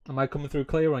Am I coming through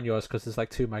clear on yours? Because there's like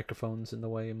two microphones in the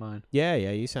way of mine. Yeah,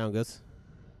 you sound good.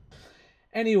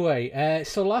 Anyway,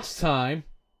 so last time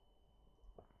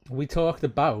we talked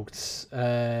about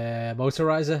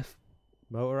Motorizer,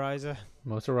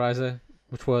 Motorizer.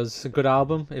 which was a good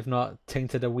album, if not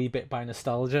tainted a wee bit by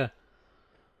nostalgia.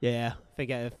 Yeah,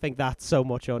 I think that's so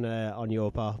much on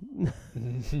your part.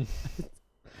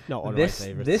 Not one of my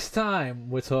favourites. This time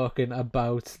we're talking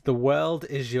about The World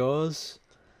Is Yours,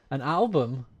 an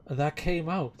album that came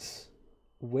out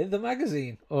with a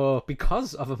magazine or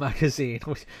because of a magazine,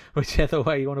 whichever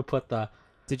way you want to put that.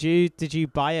 Did you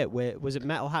buy it with, was it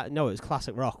Metal Hat? No, it was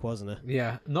Classic Rock, wasn't it?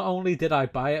 Yeah, not only did I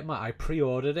buy it, Matt, I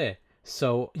pre-ordered it.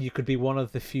 So you could be one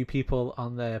of the few people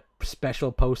on the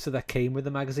special poster that came with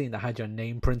the magazine that had your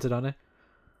name printed on it.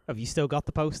 Have you still got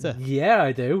the poster? Yeah,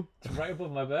 I do. It's right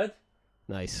above my bed.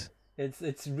 Nice.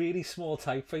 It's really small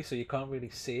typeface, so you can't really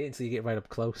see it until you get right up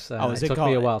close. Has it it took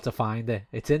me a while to find it.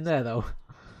 It's in there though.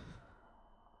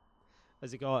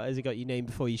 Has it got your name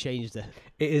before you changed it?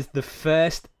 It is the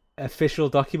first official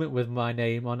document with my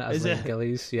name on it as Is Liam it?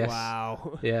 Gillies. Yes.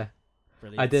 Wow. Yeah.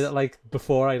 Brilliant. I did it like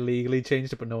before I legally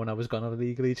changed it, but knowing I was gonna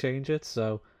legally change it.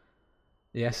 So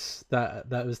yes, that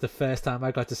was the first time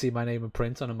I got to see my name in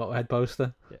print on a Motorhead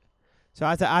poster. Yeah.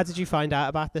 So how did you find out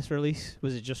about this release?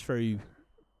 Was it just through?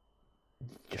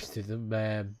 Just through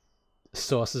the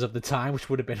sources of the time, which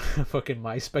would have been fucking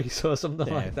MySpace or something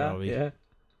like that. Probably. Yeah.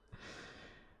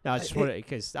 No, I just wanted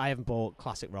because I haven't bought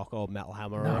Classic Rock or Metal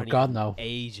Hammer or anything God no.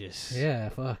 ages. Yeah,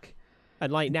 fuck.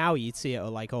 And like now you'd see it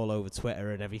like all over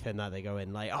Twitter and everything that they go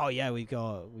in like, oh yeah, we've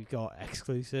got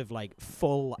exclusive like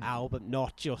full album,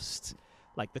 not just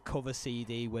like the cover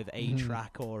CD with a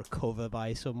track or a cover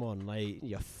by someone, like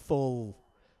your full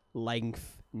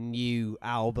length new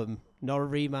album, not a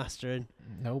remastering,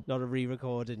 Nope. not a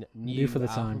re-recording, New for the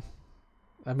album. time.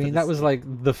 I mean, that was like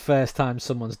the first time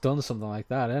someone's done something like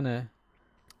that, isn't it?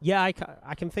 Yeah, I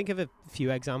can think of a few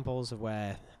examples of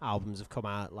where albums have come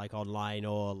out like online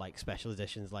or like special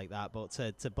editions like that, but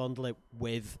to bundle it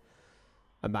with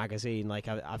a magazine, like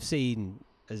I've seen,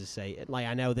 as I say, like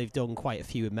I know they've done quite a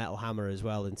few with Metal Hammer as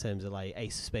well in terms of like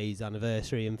Ace of Spades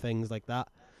anniversary and things like that,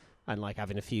 and like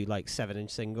having a few like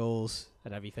 7-inch singles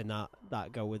and everything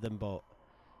that go with them. But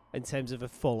in terms of a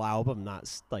full album,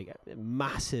 that's like a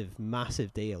massive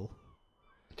deal.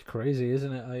 It's crazy,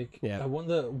 isn't it? Like, Yeah. I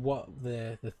wonder what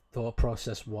the thought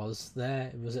process was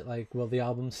there. Was it like, well, the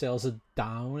album sales are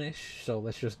downish, so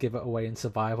let's just give it away and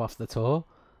survive off the tour?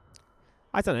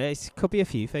 I don't know. It could be a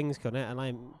few things, couldn't it?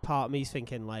 And part of me's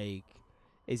thinking, like,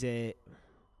 is it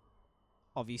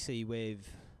obviously with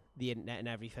the internet and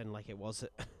everything, like it was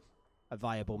a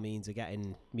viable means of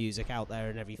getting music out there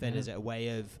and everything? Yeah. Is it a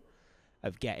way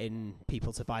of getting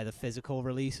people to buy the physical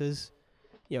releases?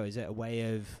 You know, is it a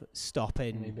way of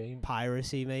stopping Maybe.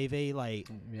 piracy? Maybe like,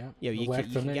 Yeah. you know, It worked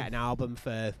you for can me. get an album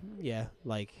for the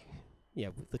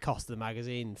cost of the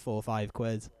magazine, 4 or 5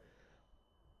 quid.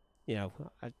 You know,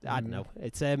 I don't know.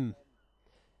 It's an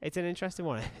interesting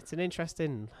one. It's an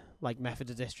interesting like method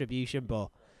of distribution, but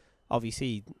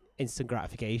obviously instant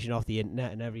gratification off the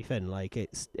internet and everything. Like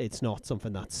it's not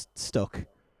something that's stuck.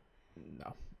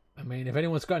 No. I mean, if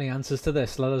anyone's got any answers to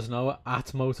this, let us know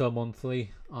at Motor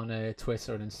Monthly on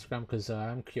Twitter and Instagram, because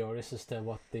I'm curious as to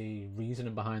what the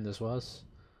reasoning behind this was.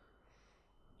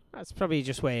 That's probably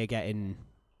just way of getting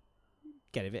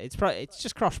it. It's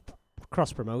just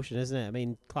cross promotion, isn't it? I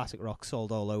mean, Classic Rock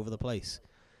sold all over the place.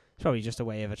 It's probably just a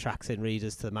way of attracting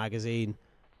readers to the magazine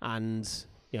and,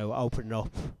 you know, opening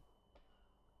up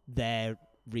their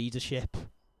readership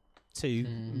to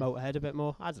Motorhead a bit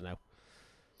more. I don't know.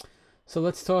 So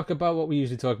let's talk about what we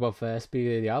usually talk about first,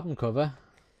 be the album cover.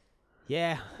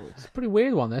 Yeah, It's a pretty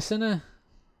weird one, this, isn't it?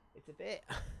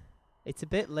 it's a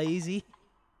bit lazy.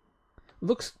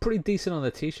 Looks pretty decent on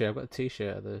the t-shirt. I've got a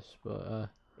t-shirt of this, but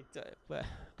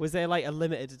Was there like a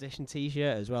limited edition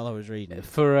T-shirt as well? I was reading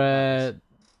for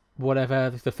whatever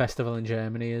the festival in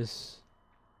Germany is,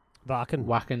 Wacken.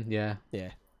 Wacken, yeah.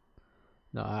 Yeah.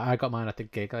 No, I got mine at the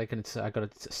gig, like, and I got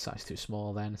it a size too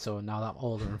small then. So now that I'm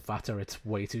older and fatter, it's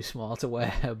way too small to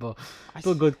wear. But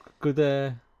still good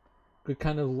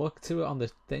kind of look to it on the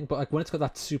thing. But like when it's got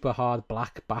that super hard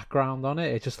black background on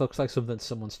it, it just looks like something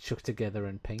someone's chucked together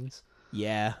in paint.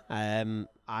 Yeah. I'm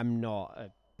not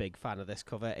a big fan of this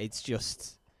cover. It's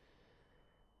just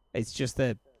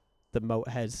the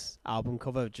Motorhead's album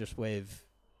cover just with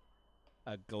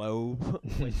a globe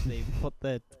which they've put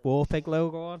the Warpig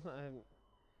logo on.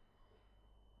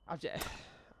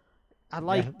 I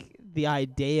like the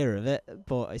idea of it,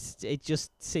 but it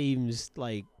just seems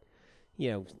like,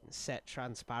 you know, set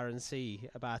transparency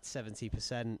about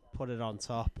 70%, put it on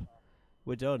top,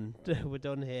 we're done. We're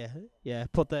done here. Yeah,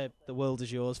 put the world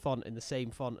is yours font in the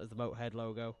same font as the Motorhead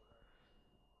logo.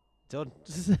 Done.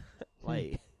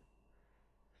 Like,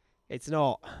 it's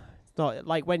not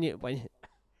like when you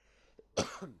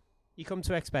you come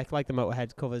to expect like the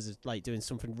Motorhead covers is like doing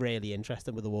something really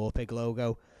interesting with the Warpig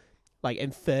logo, like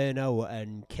Inferno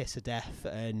and Kiss of Death,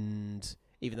 and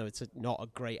even though it's not a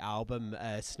great album,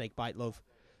 Snakebite Love,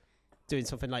 doing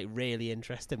something like really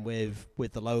interesting with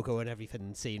the logo and everything,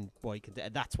 and seeing what you can do.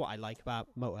 And that's what I like about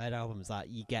Motorhead albums, that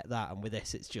you get that, and with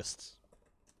this it's just,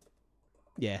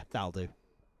 yeah, that'll do.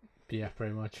 Yeah,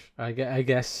 pretty much. I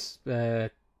guess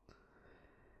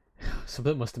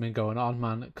something must have been going on,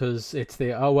 man, because it's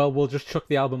we'll just chuck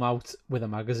the album out with a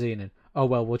magazine in.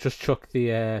 We'll just chuck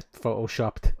the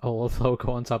photoshopped old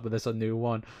logo on top of this, a new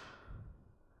one.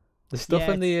 The stuff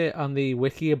on the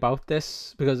wiki about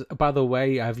this, because by the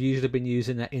way, I've usually been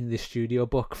using it in the studio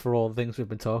book for all the things we've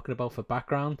been talking about for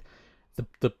background.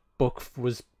 The book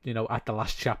was, at the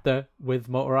last chapter with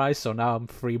Motorized, so now I'm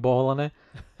freeballing it,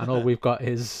 and all we've got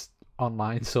is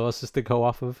online sources to go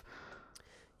off of.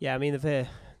 Yeah, I mean the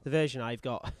version I've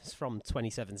got is from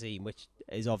 2017, which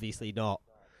is obviously not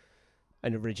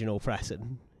an original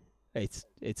pressing. It's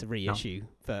a reissue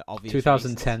for obvious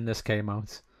 2010 reasons. This came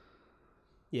out.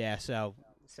 Yeah, so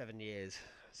 7 years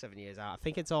out. I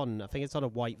think it's on a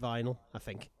white vinyl. I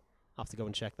think I'll have to go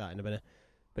and check that in a minute.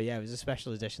 But yeah, it was a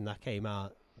special edition that came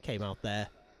out there.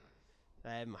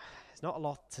 There's not a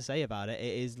lot to say about it.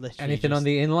 It is literally anything on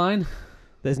the inline.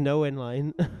 There's no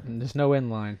inline. There's no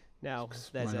inline. No,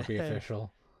 there's might not be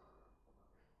official.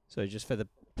 So just for the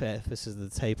purposes of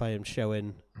the tape, I am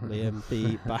showing Liam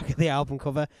the back of the album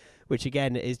cover, which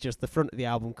again is just the front of the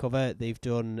album cover. They've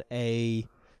done a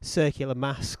circular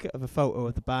mask of a photo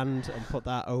of the band and put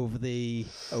that over the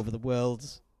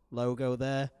World's logo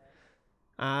there,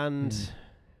 and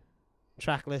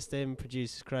track listing,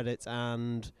 producers credits,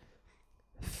 and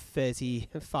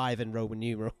 35 in Roman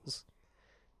numerals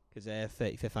because they're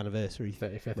 35th anniversary.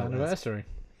 35th anniversary.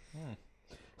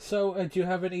 So, do you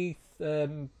have any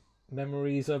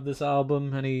memories of this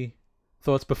album? Any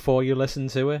thoughts before you listen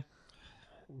to it?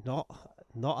 Not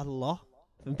a lot,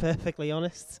 if I'm perfectly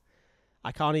honest.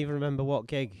 I can't even remember what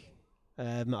gig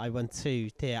I went to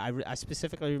there. I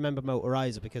specifically remember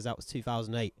Motorizer because that was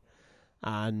 2008,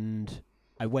 and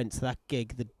I went to that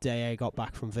gig the day I got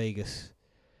back from Vegas.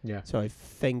 Yeah. So I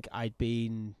think I'd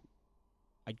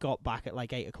got back at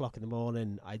like 8 o'clock in the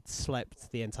morning. I'd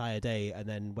slept the entire day and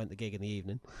then went to the gig in the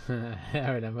evening.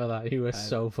 I remember that. You were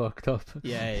so fucked up.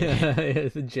 Yeah.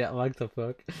 It's jet lagged the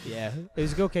fuck. Yeah. It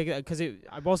was a good gig because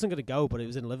I wasn't going to go, but it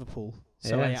was in Liverpool.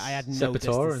 So I had no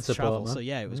distance to travel. So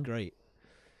yeah, it was great.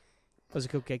 It was a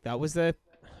good gig. That was the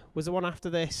one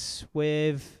after this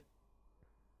with,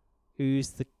 who's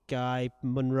the guy,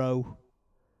 Monroe?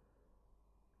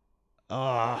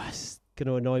 Oh, it's going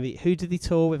to annoy me. Who did they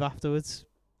tour with afterwards?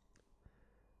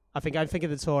 I'm thinking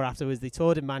the tour afterwards. They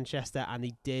toured in Manchester and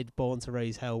they did Born to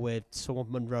Raise Hell with someone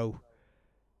Monroe.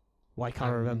 Why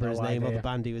can't I remember his name or the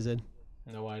band he was in?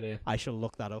 No idea. I shall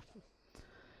look that up.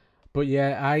 But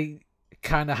yeah, I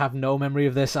kind of have no memory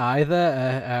of this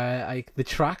either. The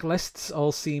track lists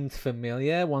all seemed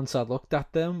familiar once I looked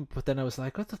at them, but then I was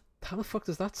like, how the fuck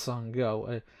does that song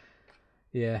go?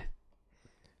 Yeah.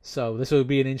 So this will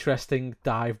be an interesting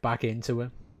dive back into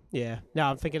it. Yeah. No,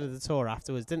 I'm thinking of the tour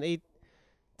afterwards. Didn't he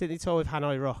tour with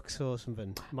Hanoi Rocks or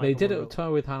something? They did a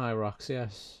tour with Hanoi Rocks,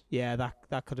 yes. Yeah,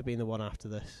 that could have been the one after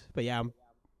this. But yeah,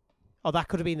 that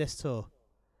could have been this tour.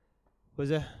 Was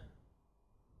it?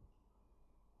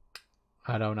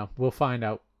 I don't know. We'll find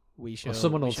out.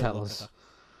 Someone will tell us.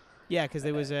 Yeah, because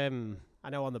there was I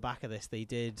know on the back of this they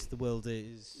did The World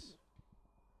Is.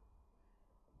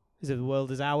 Is it The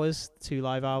World Is Ours? 2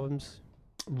 live albums.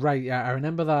 Right, yeah, I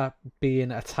remember that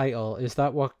being a title. Is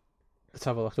that what? Let's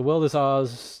have a look. The World Is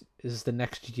Ours is the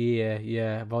next year,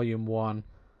 yeah, Volume 1.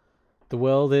 The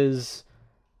World Is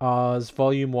Ours,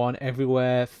 Volume 1,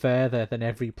 Everywhere Further Than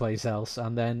Every Place Else.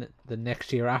 And then the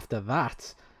next year after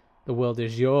that, The World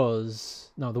Is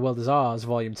Yours. No, The World Is Ours,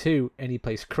 Volume 2, Any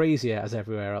Place Crazier As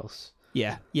Everywhere Else.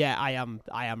 Yeah, I am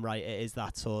right. It is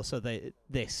that tour. So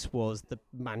this was the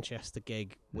Manchester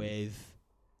gig with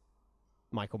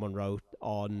Michael Monroe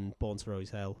on Born to Raise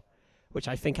Hell, which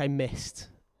I think I missed.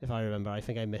 If I remember, I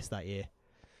think I missed that year.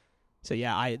 So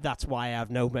yeah, that's why I have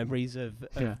no memories of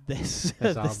this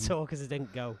tour because it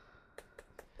didn't go.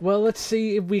 Well, let's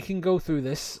see if we can go through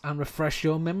this and refresh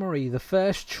your memory. The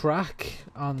first track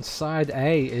on side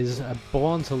A is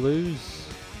Born to Lose.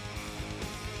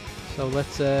 So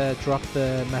let's drop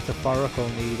the metaphorical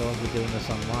needle as we're doing this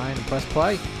online and press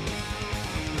play.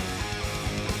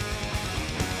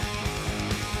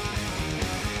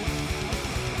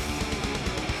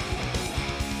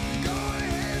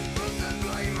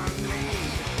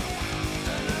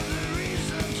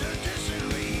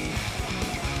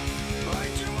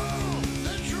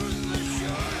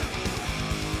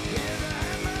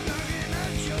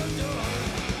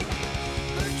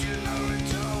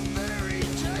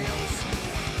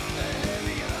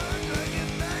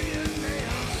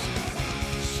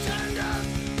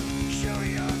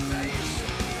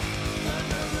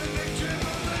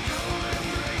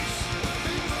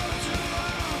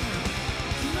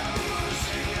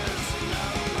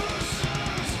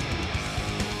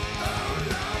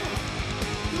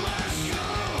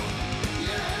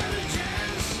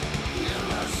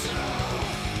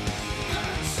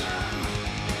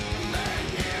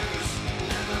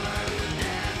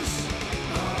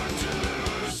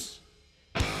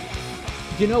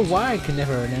 You know why I can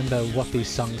never remember what these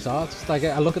songs are? It's like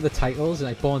I look at the titles and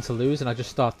like Born to Lose, and I just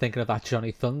start thinking of that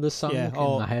Johnny Thunder song in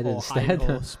my head instead.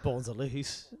 Born to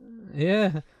Lose.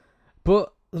 Yeah,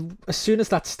 but as soon as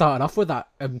that started off with that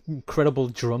incredible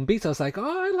drum beat, I was like, "Oh,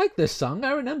 I like this song.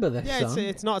 I remember this song." Yeah,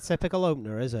 it's not a typical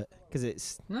opener, is it? Because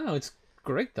it's it's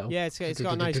great though. Yeah, it's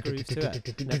got a nice groove to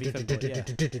it. And everything, but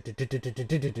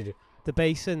yeah. The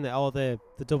bass and the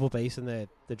double bass and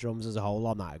the drums as a whole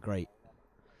on that are great.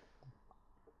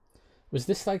 Was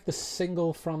this like the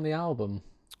single from the album?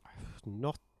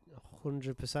 Not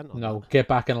 100%. No, Get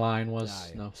Back in Line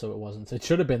was. No, so it wasn't. It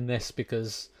should have been this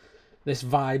because this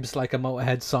vibes like a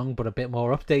Motorhead song, but a bit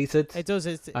more updated. It does.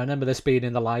 I remember this being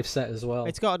in the live set as well.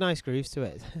 It's got a nice groove to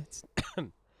it.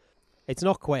 It's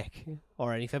not quick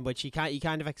or anything, but you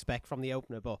kind of expect from the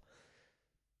opener. But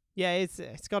yeah,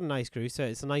 it's got a nice groove to it.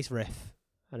 It's a nice riff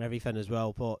and everything as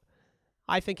well. But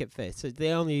I think it fits.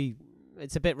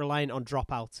 It's a bit reliant on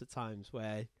dropouts at times,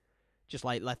 where just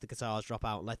like let the guitars drop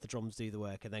out and let the drums do the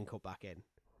work and then cut back in.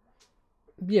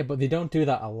 Yeah, but they don't do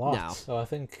that a lot. No. So I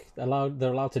think they're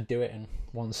allowed to do it in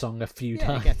one song a few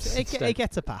times. It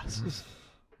gets a pass.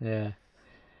 Yeah.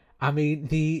 I mean,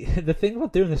 the thing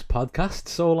about doing this podcast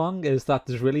so long is that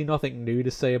there's really nothing new to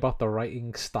say about the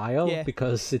writing style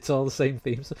because it's all the same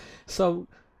themes. So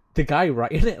the guy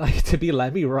writing it, like to be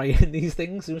Lemmy writing these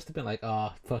things, it must have been like,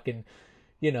 oh, fucking,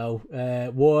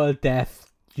 war,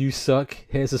 death, you suck,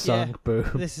 here's a song, boom.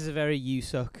 This is a very you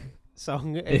suck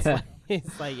song. It's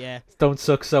like, don't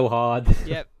suck so hard.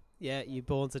 Yep, yeah, you're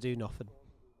born to do nothing.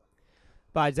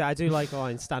 But I do like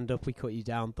in Stand Up We Cut You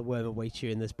Down, the worm awaits you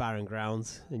in this barren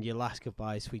ground, and your last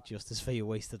goodbye, sweet justice for your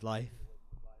wasted life.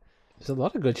 There's a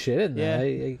lot of good shit in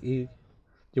there.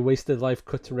 Your wasted life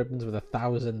cut to ribbons with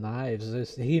 1,000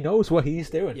 knives. He knows what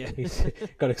he's doing. Yeah. He's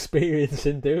got experience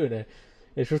in doing it.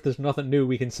 It's just there's nothing new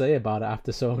we can say about it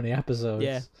after so many episodes.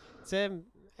 Yeah,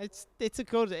 it's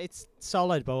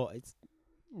solid, but it's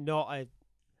not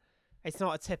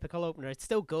a typical opener. It's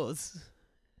still good,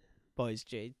 but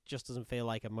it just doesn't feel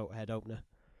like a Motorhead opener.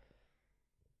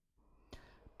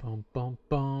 Bum bum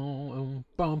bum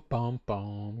bum bum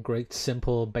bum. Great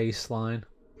simple bass line.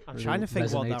 I'm trying to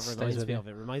think what that reminds me of.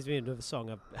 It reminds me of another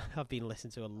song I've been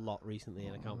listening to a lot recently,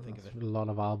 and I can't think of it. A lot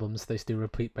of albums they do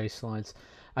repeat bass lines.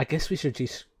 I guess we should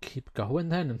just keep going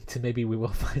then, and maybe we will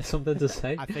find something to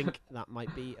say. I think that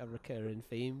might be a recurring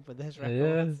theme for this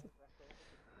record. Yeah,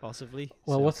 possibly.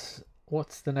 Well,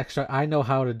 what's the next track? I Know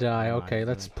How to Die. Okay,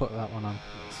 let's put that one on.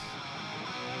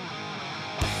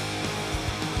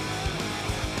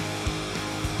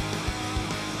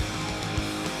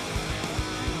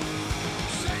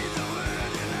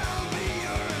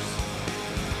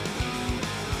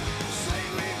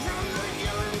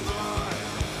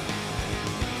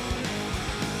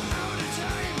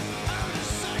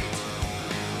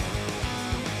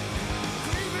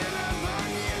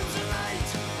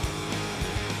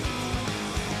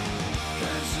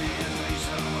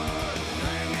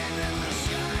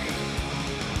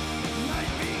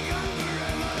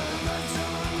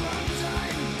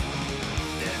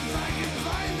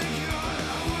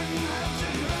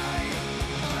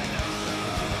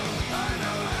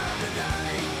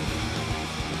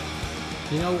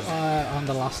 On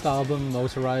the last album,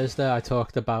 Motorized, I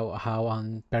talked about how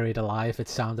on Buried Alive it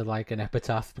sounded like an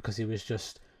epitaph because he was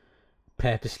just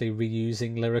purposely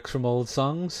reusing lyrics from old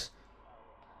songs.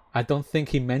 I don't think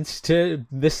he meant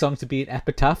this song to be an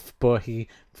epitaph, but he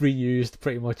reused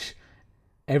pretty much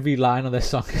every line on this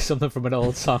song is something from an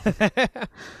old song.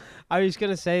 I was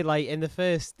gonna say, like in the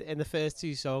first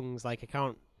two songs, like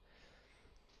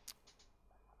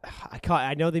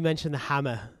I know they mentioned the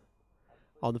hammer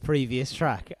on the previous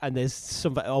track, and there's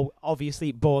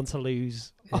obviously Born to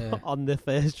Lose on the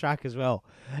first track as well.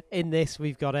 In this,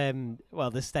 we've got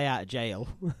the Stay Out of Jail.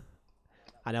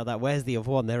 I know that. Where's the other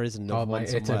one? There is another one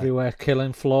somewhere. It's everywhere.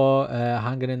 Killing Floor,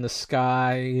 Hanging in the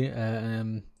Sky,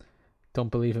 Don't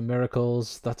Believe in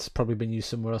Miracles. That's probably been used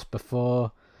somewhere else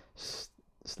before. It's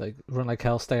like Run Like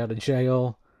Hell, Stay Out of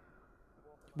Jail.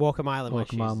 Walk a Mile in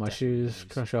My Shoes.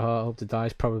 Crush Your Heart, Hope to Die.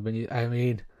 It's probably been used. I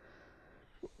mean,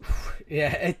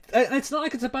 yeah, it's not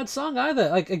like it's a bad song either.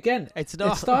 Like, again, it's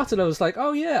not. It started, I was like,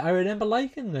 oh yeah, I remember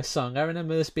liking this song. I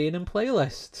remember this being in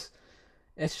playlists.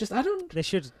 It's just, They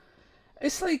should.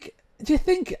 It's like, do you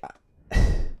think,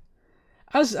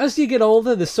 as you get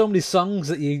older, there's so many songs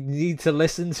that you need to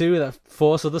listen to that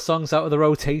force other songs out of the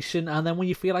rotation, and then when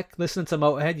you feel like listening to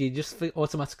Motorhead, you just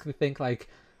automatically think like,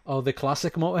 oh, the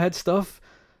classic Motorhead stuff.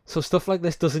 So stuff like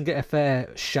this doesn't get a fair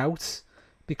shout,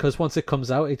 because once it comes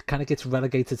out, it kind of gets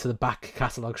relegated to the back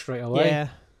catalogue straight away. Yeah.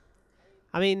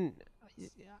 I mean,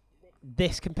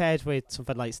 this compared with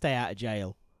something like Stay Out of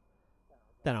Jail,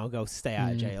 then I'll go Stay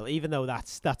Out of Jail, even though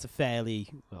that's a fairly,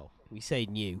 well, we say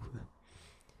new.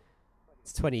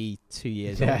 It's 22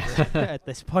 years old at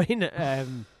this point.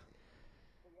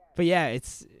 But yeah,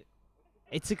 it's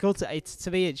a good.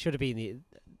 To me, it should have been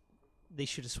they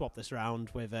should have swapped this around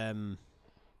with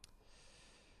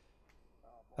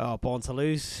Born to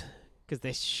Lose, because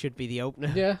this should be the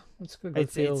opener. Yeah, it's got a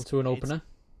good feel to an opener.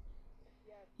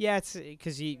 Yeah, it's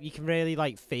because you can really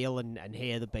like feel and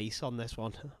hear the bass on this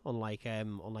one, unlike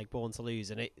Born to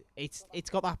Lose, and it's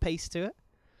got that pace to it.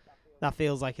 That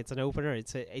feels like it's an opener.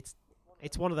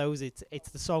 It's one of those. It's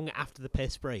the song after the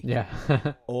piss break. Yeah.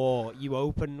 Or you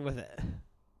open with it.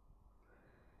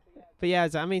 But yeah,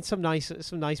 I mean, some nice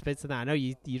bits in that. I know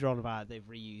you're on about they've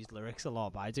reused lyrics a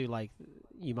lot, but I do like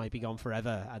 "You Might Be Gone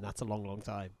Forever," and that's a long, long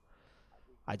time.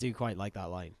 I do quite like that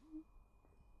line.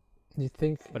 You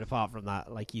think? But apart from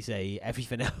that, like you say,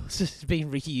 everything else has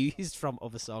been reused from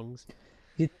other songs.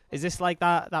 Is this like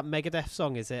that Megadeth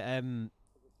song? Is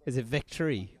it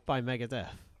 "Victory" by Megadeth?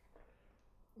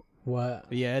 What?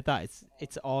 Yeah,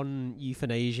 it's on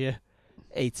Euthanasia.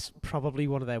 It's probably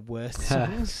one of their worst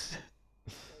songs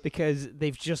because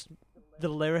the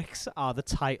lyrics are the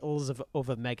titles of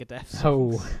other Megadeth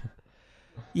songs. Oh.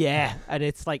 Yeah, and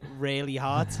it's like really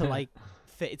hard to like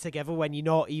fit it together when you're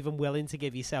not even willing to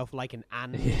give yourself like an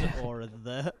 "and" or a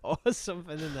 "the" or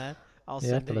something in there. I'll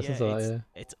send it. Yeah,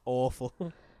 it's awful.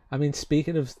 I mean,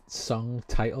 speaking of song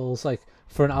titles, like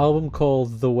for an album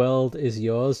called "The World Is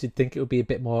Yours," you'd think it would be a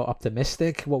bit more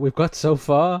optimistic. What we've got so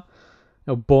far,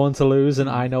 "Born to Lose" and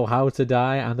 "I Know How to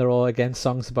Die," and they're all again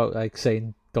songs about like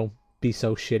saying "Don't be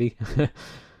so shitty."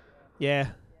 Yeah,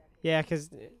 because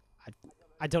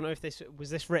I don't know if this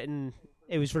was written.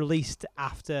 It was released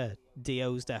after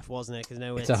Dio's death, wasn't it? Because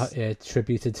no, it's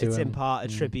attributed to it's him. in part a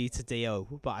tribute to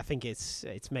Dio, but I think it's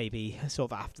maybe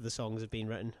sort of after the songs have been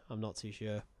written. I'm not too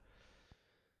sure.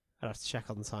 I'd have to check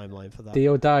on the timeline for that.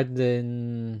 Dio died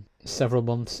in several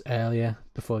months earlier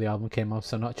before the album came out,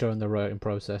 so not during the writing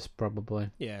process,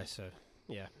 probably. Yeah, so,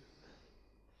 yeah.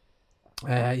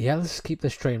 Yeah, let's keep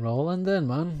this train rolling then,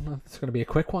 man. It's going to be a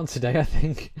quick one today, I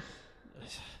think.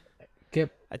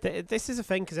 This is a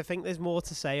thing, because I think there's more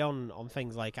to say on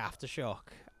things like Aftershock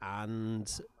and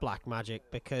Black Magic,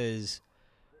 because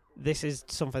this is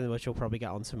something which we'll probably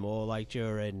get onto more like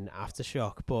during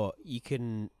Aftershock, but you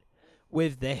can...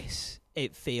 With this,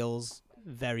 it feels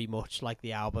very much like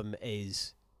the album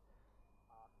is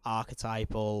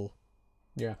archetypal,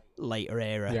 later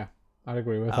era. Yeah, I'd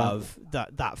agree with of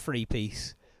that three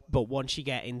piece. But once you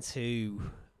get into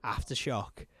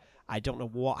Aftershock, I don't know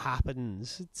what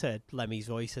happens to Lemmy's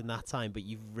voice in that time, but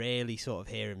you really sort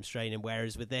of hear him straining.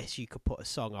 Whereas with this, you could put a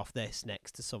song off this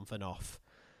next to something off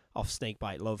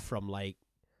Snakebite Love from like,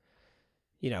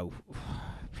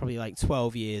 probably like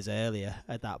 12 years earlier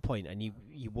at that point, and you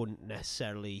wouldn't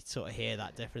necessarily sort of hear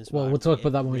that difference. Well, we'll talk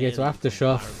about that when we get to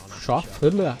Aftershock.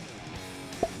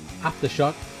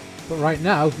 Aftershock. But right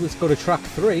now, let's go to track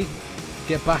 3.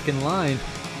 Get Back in Line.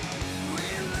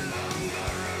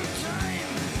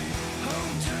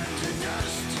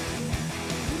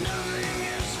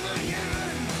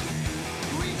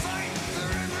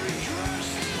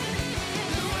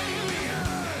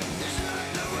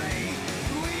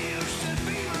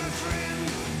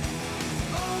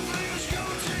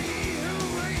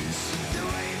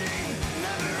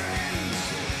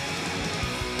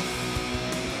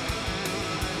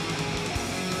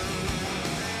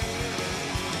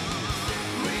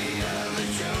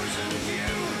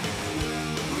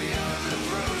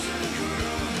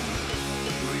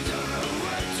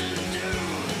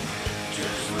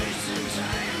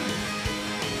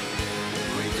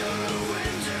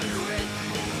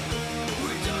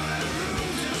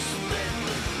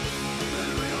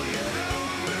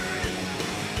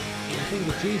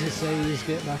 Jesus Says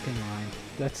Get Back in Line.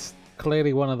 That's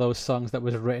clearly one of those songs that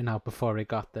was written out before it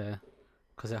got there,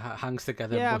 because it hangs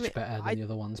together much better than the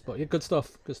other ones. But yeah, good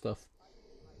stuff.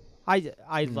 I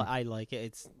like it.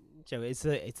 It's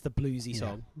the bluesy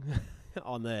song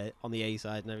on the A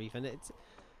side and everything.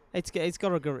 It's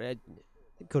got a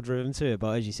good rhythm to it,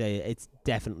 but as you say, it's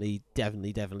definitely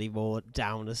more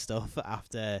downer stuff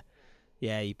after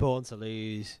you Born to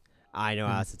Lose, I Know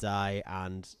How to Die,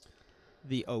 and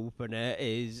the opener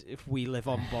is If We Live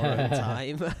on Borrowed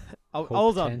Time.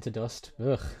 Hold on. Turn to dust.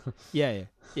 Ugh.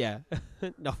 Yeah.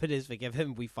 Nothing is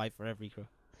forgiven. We fight for every crow.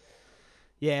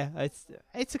 Yeah,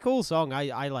 it's a cool song.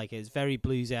 I like it. It's very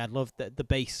bluesy. I love the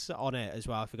bass on it as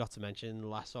well. I forgot to mention in the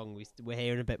last song we're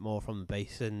hearing a bit more from the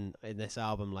bass in this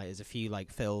album. Like there's a few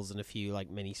like fills and a few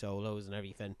like mini solos and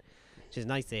everything, which is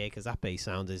nice to hear because that bass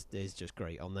sound is just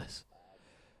great on this.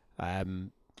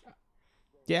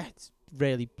 Yeah, it's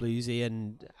really bluesy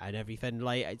and everything.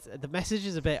 Like the message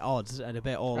is a bit odd and a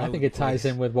bit all over. I think it ties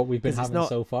in with what we've been 'Cause it's having not-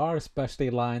 so far, especially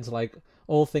lines like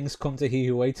 "All things come to he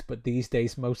who waits, but these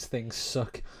days most things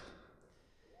suck."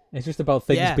 It's just about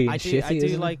things Yeah, being I do. shitty, I do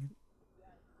isn't like. it?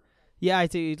 Yeah, I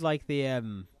do like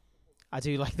the I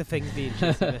do like the things being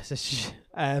shitty message.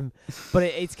 But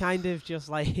it's kind of just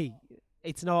like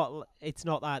it's not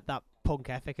that punk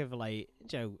ethic of like,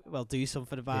 Joe, well, do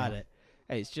something about Yeah. it.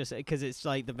 It's just because it's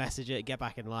like the message, get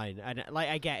back in line, and like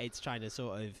I get it's trying to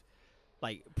sort of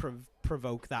like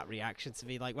provoke that reaction to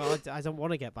be like, well, I don't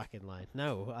want to get back in line.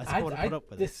 No, I don't want to put up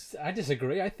with this. I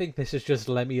disagree. I think this is just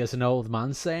Lemmy as an old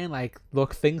man saying, like,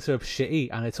 look, things are shitty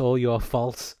and it's all your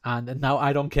fault, and now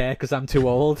I don't care because I'm too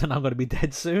old and I'm going to be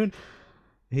dead soon.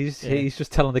 He's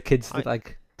just telling the kids that,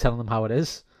 like, telling them how it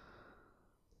is.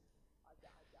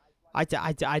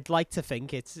 I'd like to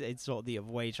think it's sort of the other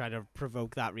way, trying to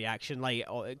provoke that reaction, like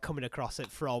coming across it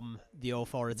from the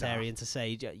authoritarian to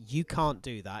say, you can't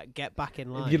do that, get back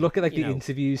in line. If you look at like the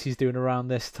interviews he's doing around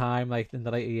this time, like in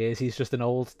the later years, he's just an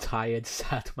old, tired,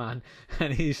 sad man,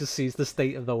 and he just sees the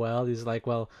state of the world. He's like,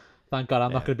 well, thank God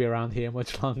I'm not going to be around here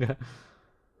much longer.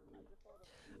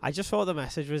 I just thought the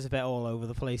message was a bit all over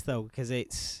the place though, because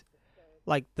it's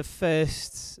like the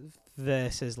first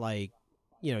verse is like,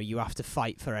 you have to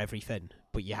fight for everything,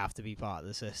 but you have to be part of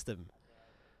the system.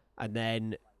 And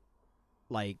then,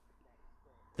 like,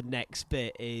 the next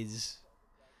bit is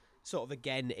sort of,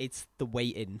 again, it's the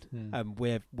waiting.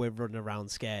 We're running around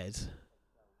scared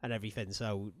and everything.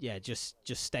 So, yeah, just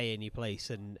stay in your place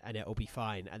and it'll be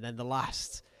fine. And then the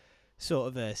last sort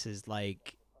of verse is,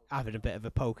 like, having a bit of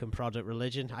a poke and prod at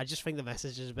religion. I just think the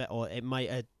message is a bit, or it might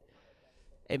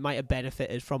have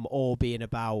benefited from all being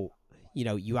about,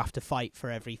 you have to fight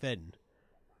for everything,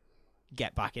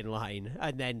 get back in line,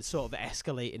 and then sort of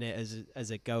escalating it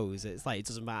as it goes. It's like, it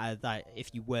doesn't matter that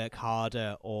if you work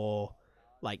harder or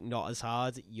like not as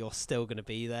hard, you're still going to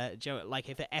be there. Do you know, like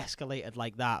if it escalated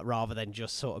like that rather than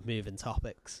just sort of moving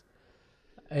topics.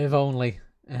 If only,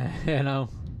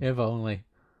 if only.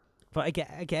 But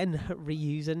again,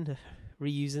 reusing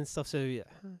stuff. So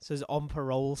it's on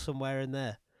parole somewhere in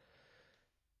there.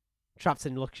 Trapped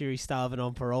in luxury, starving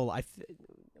on parole.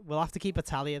 We'll have to keep a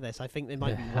tally of this. I think they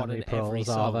might be one in every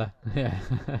song. Yeah.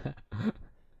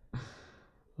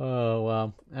 Oh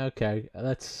well. Okay.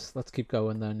 Let's keep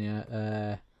going then.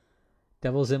 Yeah.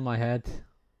 Devil's in My Head.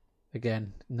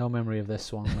 Again, no memory of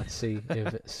this one. Let's see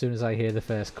if as soon as I hear the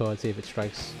first chord, see if it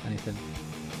strikes anything.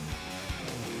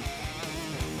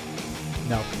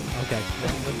 No. Okay.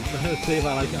 Let's see if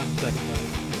I like it on the second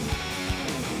one.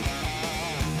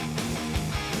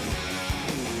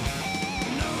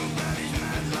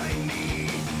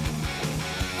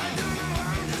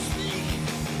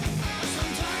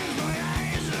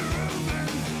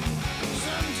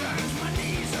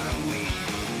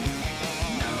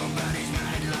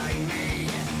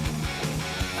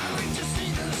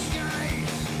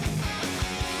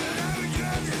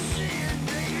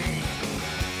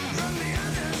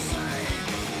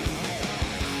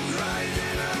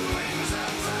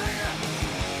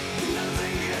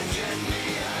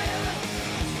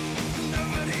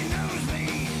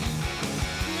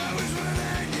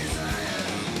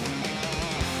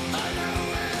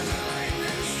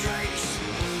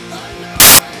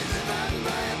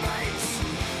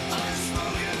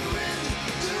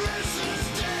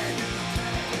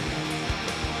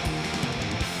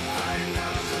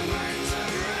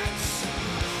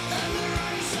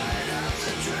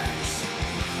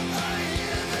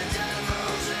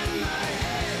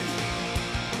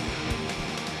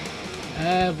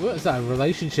 What is that, a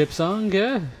relationship song?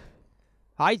 Yeah.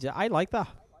 I like that.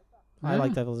 Yeah. I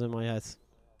like Devils in My Head.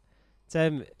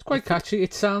 It's quite catchy.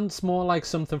 It sounds more like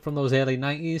something from those early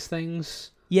 90s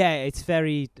things. Yeah, it's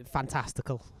very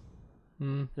fantastical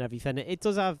and everything. It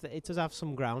does have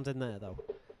some ground in there though.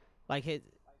 Like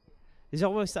it's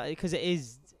almost like, because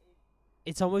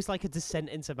it's almost like a descent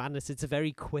into madness. It's a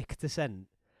very quick descent.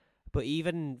 But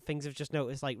even things I've just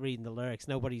noticed, like reading the lyrics,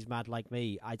 nobody's mad like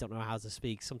me. I don't know how to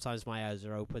speak. Sometimes my eyes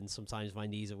are open. Sometimes my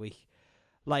knees are weak.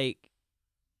 Like,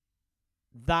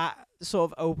 that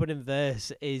sort of opening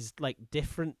verse is, like,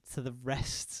 different to the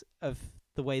rest of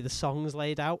the way the song's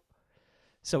laid out.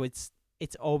 So it's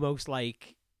almost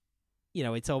like,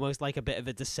 it's almost like a bit of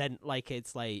a descent. Like,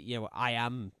 it's like,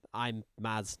 I'm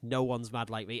mad. No one's mad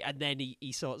like me. And then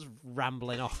he sort of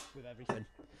rambling off with everything.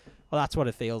 Well, that's what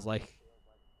it feels like.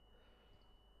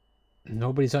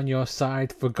 Nobody's on your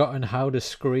side, forgotten how to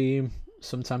scream.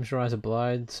 Sometimes your eyes are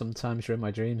blind, sometimes you're in my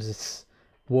dreams. It's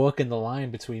walking the line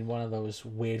between one of those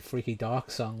weird, freaky, dark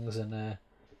songs and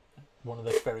one of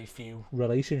the very few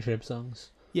relationship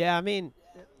songs. Yeah, I mean,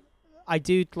 I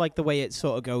do like the way it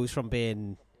sort of goes from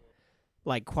being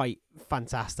like quite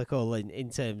fantastical in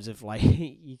terms of like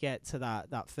you get to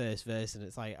that first verse and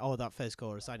it's like, oh, that first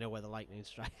chorus, I know where the lightning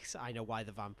strikes, I know why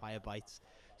the vampire bites,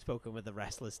 spoken with the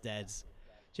restless dead,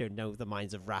 you know the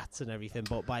minds of rats and everything.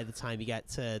 But by the time you get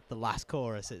to the last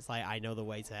chorus, it's like, I know the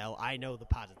way to hell, I know the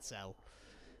padded cell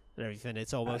and everything.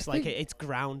 It's almost like it's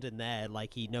ground in there,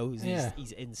 like he knows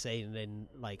he's insane in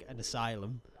like an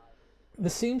asylum. There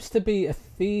seems to be a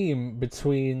theme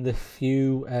between the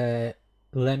few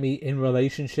Lemmy in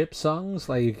relationship songs,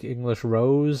 like English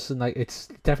Rose, and like it's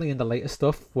definitely in the later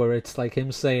stuff where it's like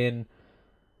him saying,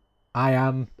 I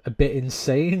am a bit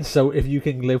insane, so if you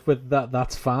can live with that,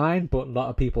 that's fine, but a lot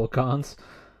of people can't.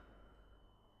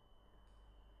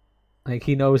 Like,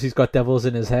 he knows he's got devils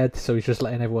in his head, so he's just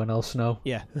letting everyone else know.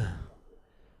 Yeah.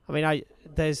 I mean,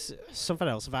 there's something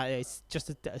else about it. It's just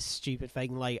a stupid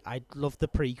thing. Like, I love the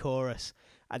pre-chorus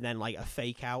and then, like, a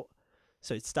fake out.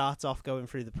 So it starts off going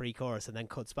through the pre-chorus and then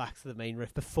cuts back to the main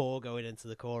riff before going into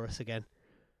the chorus again.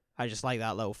 I just like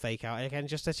that little fake out again,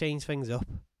 just to change things up.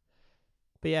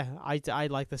 But yeah, I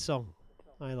like the song.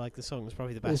 I like the song. It's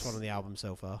probably the best one on the album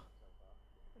so far.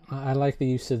 I like the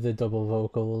use of the double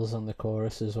vocals on the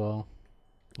chorus as well.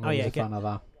 I was a fan of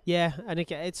that. Yeah, and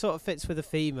it sort of fits with the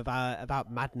theme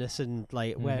about madness and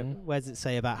like where does it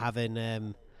say about having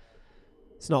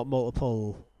it's not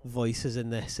multiple voices in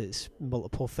this, it's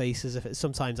multiple faces. If it's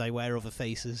sometimes I wear other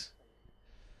faces.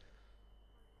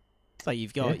 It's like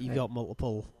you've got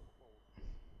multiple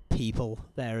people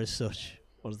there as such.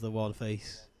 What is the one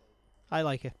face? I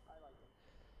like it.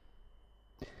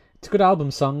 It's a good album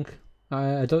song.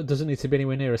 It doesn't need to be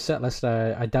anywhere near a set list.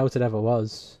 I doubt it ever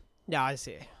was. Yeah, I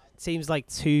see. It seems like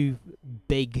too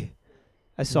big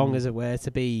a song, as it were,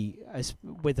 to be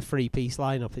with the 3-piece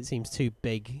lineup. It seems too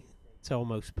big to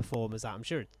almost perform as that. I'm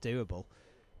sure it's doable,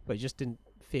 but it just didn't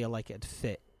feel like it'd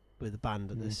fit with the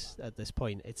band at this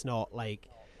point. It's not like,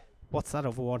 what's that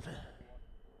other one?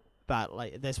 But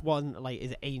like, there's one like,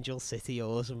 is it Angel City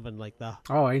or something like that?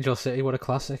 Oh, Angel City, what a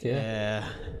classic! Yeah.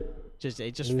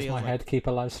 It just lose feels my like, head, keep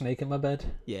a live snake in my bed.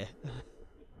 Yeah.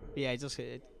 Yeah,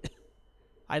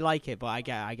 I like it, but I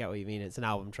get what you mean. It's an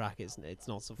album track. It's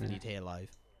not something you'd hear live.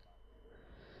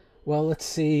 Well, let's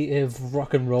see if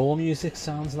Rock and Roll Music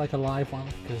sounds like a live one,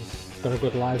 because it's got a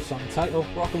good live song title.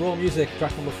 Rock and Roll Music,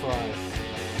 track number 5.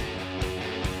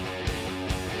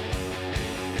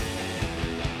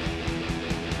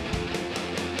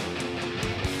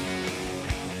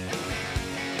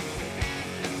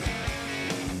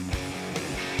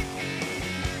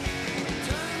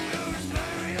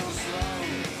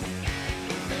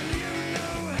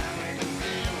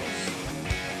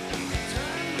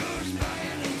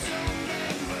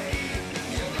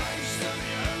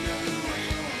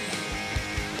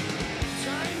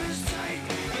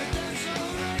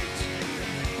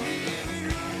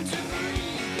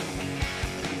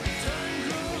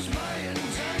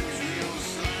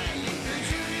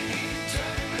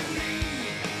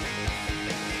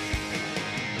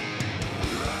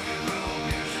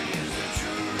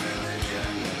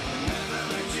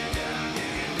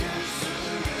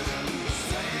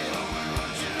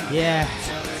 Yeah.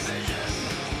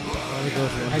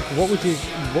 Like, what would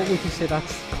you say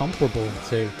that's comparable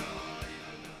to?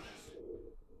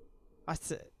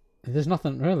 There's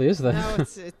nothing really, is there? No,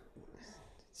 it's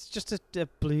just a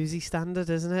bluesy standard,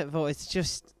 isn't it? But it's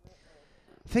just,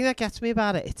 the thing that gets me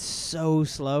about it, it's so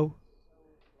slow.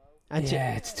 And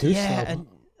it's too slow. Yeah, and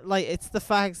like, it's the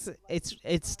fact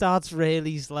it starts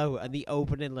really slow, and the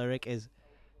opening lyric is,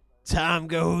 "Time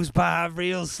goes by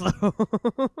real slow."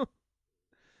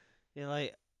 You're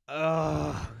like,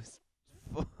 oh.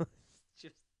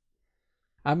 Just.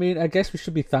 I mean, I guess we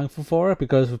should be thankful for it,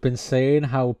 because we've been saying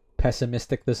how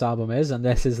pessimistic this album is, and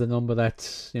this is the number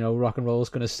that's, rock and roll is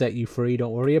going to set you free,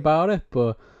 don't worry about it.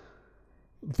 But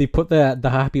they put the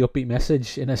happy upbeat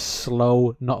message in a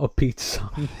slow, not upbeat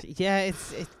song. Yeah,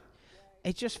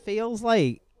 it just feels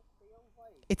like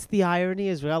it's the irony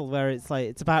as well, where it's like,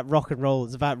 it's about rock and roll,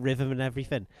 it's about rhythm and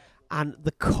everything, and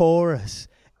the chorus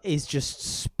is just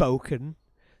spoken.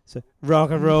 So,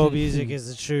 rock and roll music is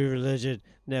the true religion.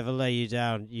 Never lay you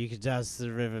down. You can dance to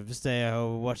the rhythm, stay at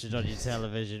home, watch it on your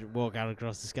television, walk out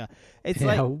across the sky. It's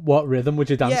like, what rhythm would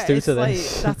you dance to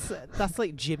this? That's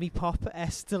like Jimmy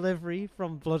Pop-esque delivery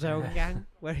from Bloodhound Gang,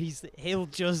 where he'll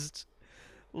just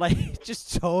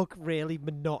talk really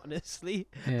monotonously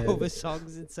over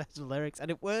songs instead of lyrics,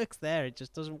 and it works there. It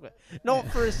just doesn't work. Not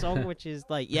for a song which is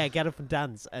like, yeah, get up and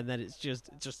dance, and then it's just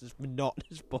this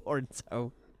monotonous, boring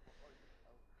tone.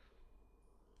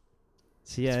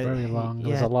 So yeah, it's very long.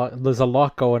 Yeah. There's a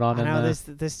lot going on I in know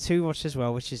there. there's too much as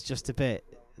well, which is just a bit.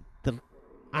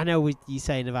 I know you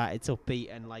saying about it's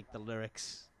upbeat and like the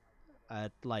lyrics,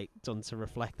 like done to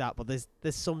reflect that, but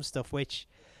there's some stuff which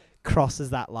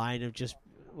crosses that line of just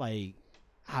like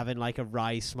having like a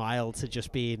wry smile to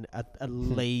just being a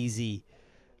lazy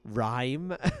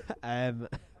rhyme.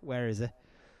 Where is it?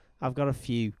 I've got a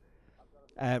few.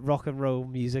 Rock and roll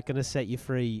music gonna set you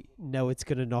free. No, it's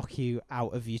gonna knock you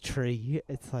out of your tree.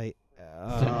 It's like,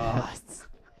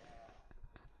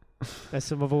 there's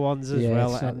some other ones as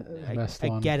well. And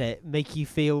I get it. Make you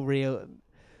feel real.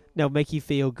 No, make you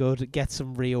feel good. Get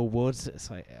some real wood.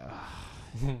 It's like,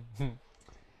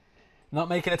 not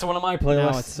making it to one of my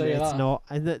playlists. No, it's not.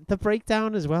 And the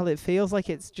breakdown as well. It feels like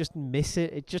it's just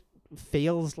missing. It just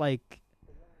feels like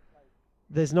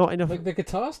there's not enough. Like the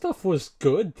guitar stuff was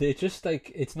good. It's just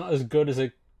like it's not as good as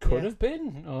it could have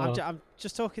been. I'm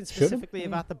just talking specifically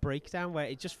about the breakdown where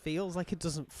it just feels like it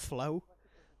doesn't flow.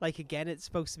 Like again, it's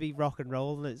supposed to be rock and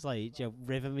roll and it's like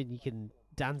rhythm and you can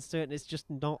dance to it, and it's just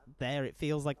not there. It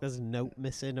feels like there's a note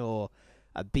missing or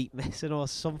a beat missing or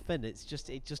something. It just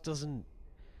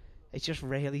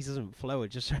really doesn't flow. It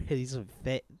just really doesn't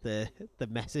fit the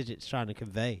message it's trying to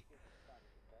convey.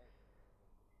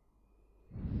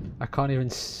 I can't even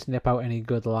snip out any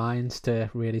good lines to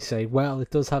really say, well,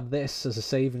 it does have this as a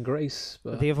saving grace.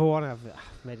 But the other one I've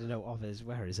made a note of is,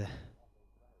 where is it?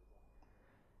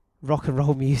 Rock and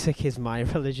roll music is my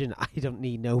religion. I don't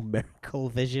need no miracle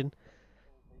vision.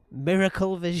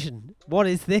 Miracle vision. What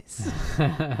is this?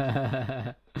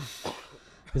 There's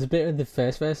a bit in the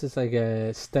first verse. It's like,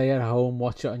 stay at home,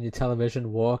 watch it on your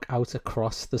television, walk out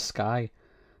across the sky.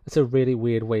 It's a really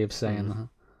weird way of saying that.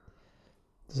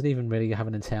 Doesn't even really have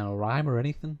an internal rhyme or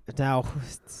anything. No.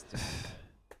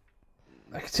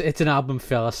 It's an album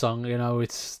filler song, you know.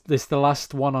 It's the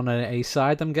last one on an A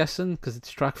side, I'm guessing, because it's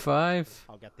track 5.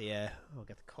 I'll get the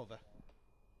cover.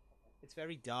 It's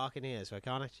very dark in here, so I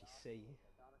can't actually see.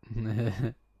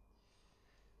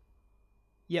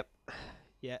 Yep.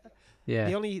 Yeah. Yeah.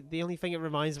 The only thing it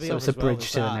reminds me so of it's a bridge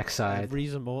is to the next side.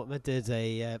 Reason Mortimer did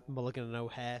a Mulligan and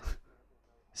O'Hare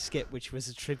skit, which was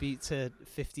a tribute to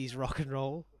 50s rock and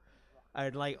roll.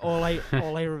 And like all I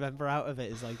remember out of it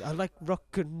is like, I like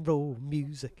rock and roll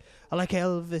music. I like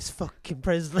Elvis fucking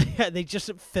Presley. And they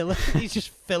just fill it. They just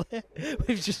fill it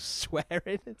with just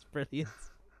swearing. It's brilliant.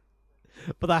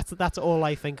 But that's all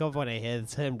I think of when I hear the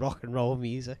term rock and roll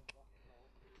music.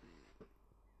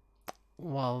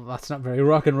 Well, that's not very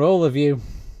rock and roll of you.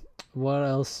 What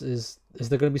else is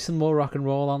there going to be some more rock and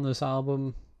roll on this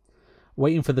album?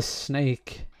 Waiting for the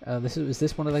Snake. Is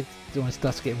this one of like when it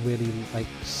starts getting really like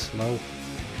slow?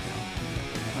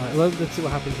 Alright, well, let's see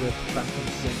what happens with Phantom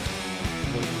Sync.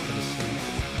 Waiting for the Snake.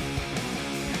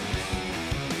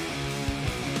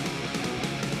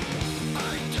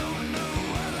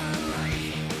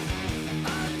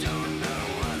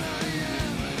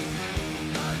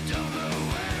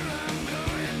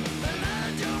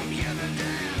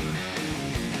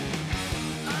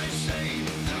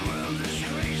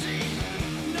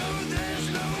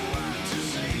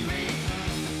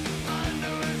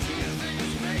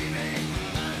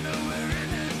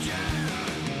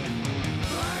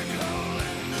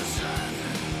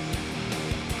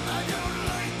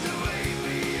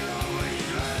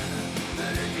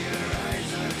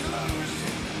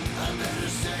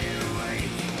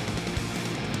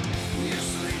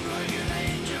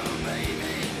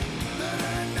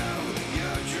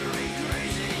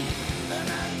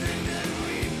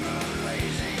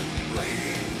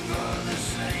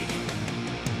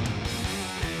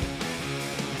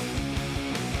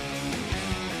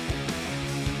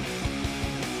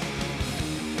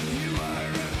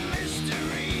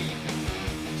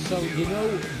 So you know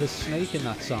the snake in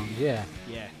that song, yeah?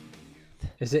 Yeah.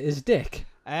 Is it his dick?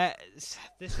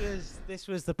 This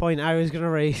was the point I was going to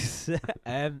raise,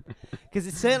 because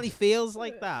it certainly feels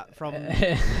like that from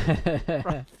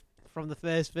the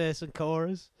first verse and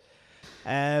chorus.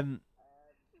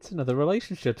 It's another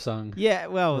relationship song. Yeah,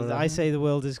 well, I say the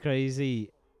world is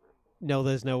crazy. No,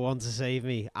 there's no one to save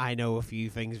me. I know a few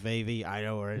things, baby. I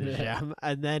know we're in a jam.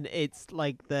 And then it's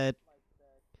like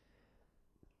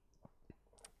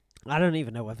I don't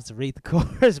even know whether to read the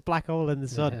chorus. Black hole in the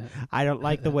sun. Yeah. I don't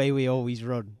like the way we always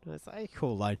run. It's like a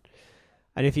cool line.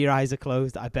 And if your eyes are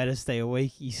closed, I better stay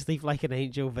awake. You sleep like an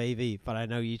angel, baby, but I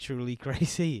know you're truly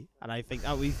crazy. And I think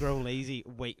that we've grown lazy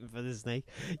waiting for the snake.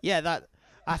 Yeah, that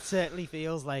certainly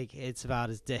feels like it's about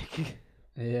his dick.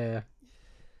 Yeah.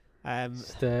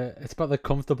 It's about the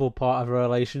comfortable part of a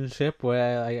relationship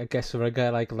where I guess for a guy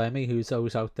like Lemmy who's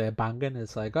always out there banging,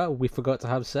 it's like, oh, we forgot to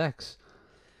have sex.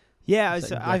 Yeah, It's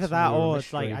it's like either Rex that Ruler or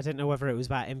mystery. like I didn't know whether it was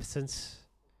about impotence.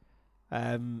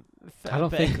 I don't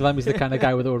think Lemmy's the kind of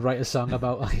guy that would write a song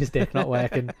about like, his dick not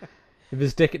working. If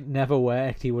his dick never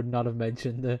worked, he would not have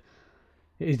mentioned it.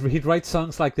 He'd write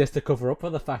songs like this to cover up for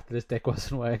the fact that his dick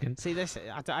wasn't working. See this,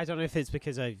 I don't know if it's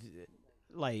because I've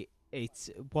like it's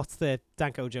what's the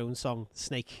Danko Jones song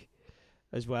Snake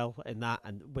as well in that,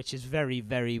 and which is very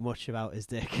very much about his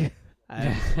dick.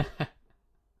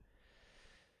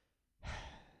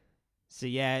 So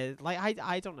yeah, like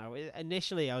I don't know.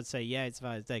 Initially I would say yeah it's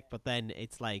about his dick, but then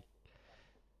it's like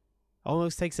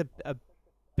almost takes a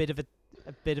bit of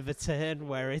a turn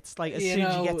where it's like as soon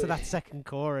as you get to that second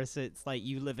chorus, it's like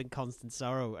you live in constant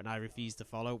sorrow and I refuse to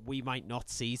follow. We might not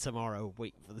see tomorrow.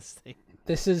 Wait for this thing.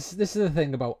 This is the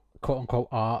thing about quote unquote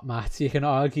art, Matt. You can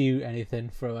argue anything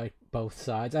for like both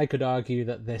sides. I could argue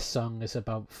that this song is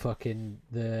about fucking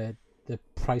the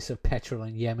price of petrol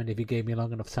in Yemen if you gave me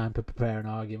long enough time to prepare an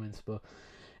argument, but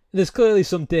there's clearly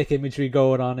some dick imagery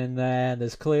going on in there, and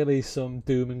there's clearly some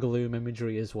doom and gloom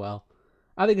imagery as well.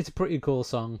 I think it's a pretty cool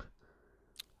song.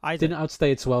 I didn't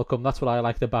outstay its welcome. That's what I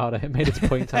liked about it. It made its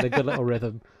point, had a good little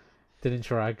rhythm, didn't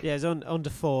drag. Yeah, it's under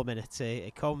 4 minutes.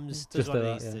 It comes, does what it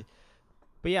needs to.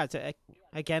 But yeah,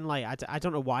 again, like I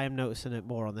don't know why I'm noticing it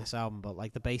more on this album, but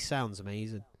like the bass sounds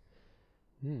amazing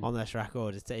on this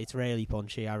record. It's really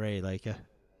punchy. I really like it.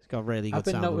 It's got really good. I've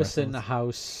been sound noticing how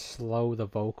slow the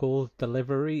vocal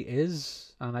delivery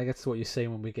is, and I guess what you're saying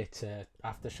when we get to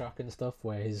Aftershock and stuff,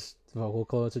 where his vocal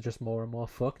cords are just more and more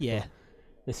fucked. Yeah.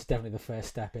 This is definitely the first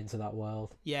step into that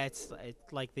world. Yeah, it's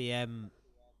like the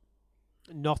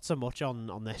not so much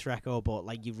on this record, but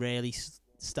like you really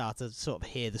start to sort of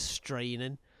hear the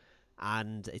straining,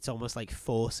 and it's almost like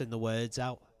forcing the words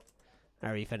out.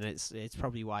 Or even it's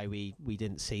probably why we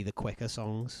didn't see the quicker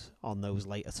songs on those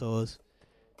later tours,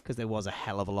 because there was a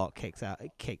hell of a lot kicked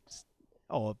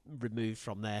or removed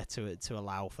from there to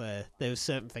allow for there were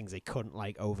certain things they couldn't,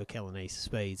 like Overkill and Ace of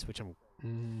Spades, which I'm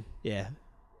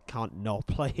can't not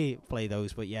play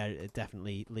those, but yeah, it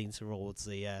definitely leans towards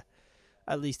the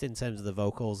at least in terms of the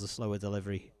vocals, the slower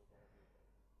delivery.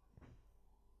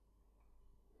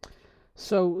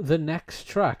 So the next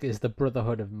track is the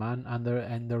Brotherhood of Man,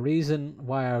 and the reason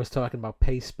why I was talking about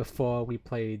pace before we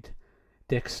played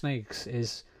Dick Snakes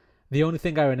is the only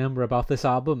thing I remember about this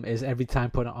album is every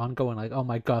time putting it on, going like, "Oh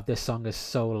my god, this song is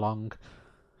so long."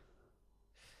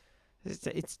 Is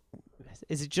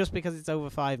it just because it's over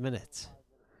 5 minutes?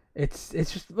 It's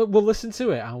just we'll listen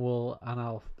to it and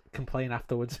I'll complain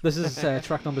afterwards. This is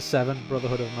track number 7,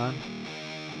 Brotherhood of Man.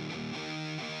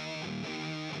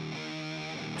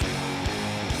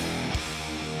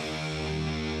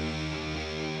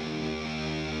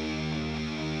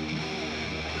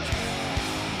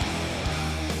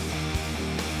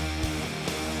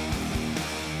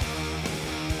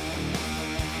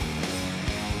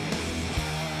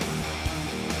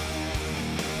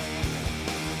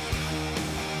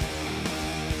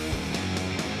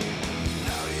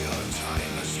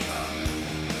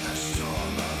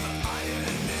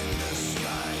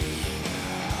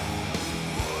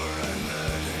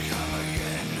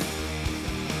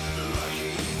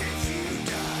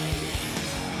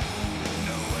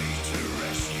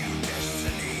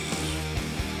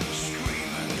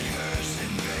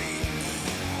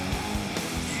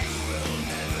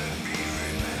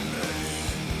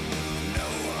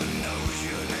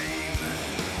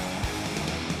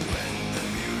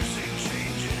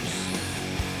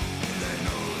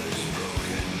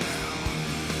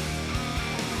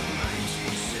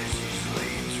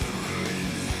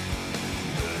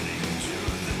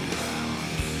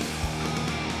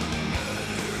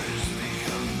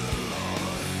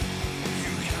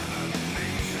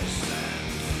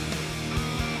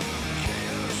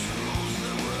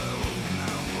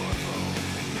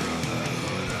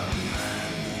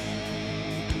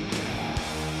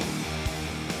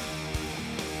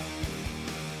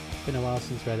 Been a while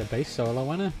since we had a bass solo,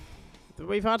 hasn't it?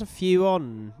 We've had a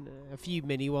few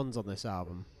mini ones on this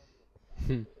album.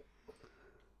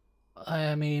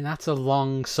 I mean, that's a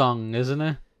long song, isn't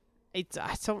it?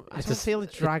 I don't feel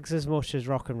it drags as much as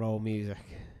rock and roll music,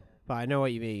 but I know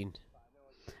what you mean.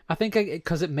 I think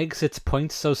because it makes its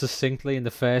point so succinctly in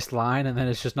the first line, and then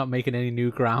it's just not making any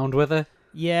new ground with it.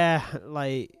 Yeah,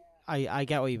 like I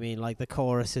get what you mean. Like the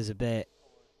chorus is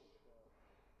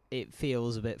it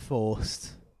feels a bit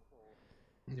forced.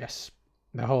 Yes,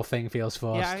 the whole thing feels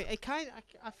forced. Yeah,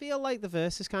 I feel like the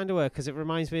verses kind of work because it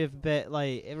reminds me of a bit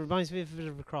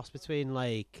of a cross between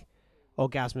like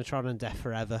Orgasmatron and Death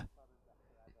Forever.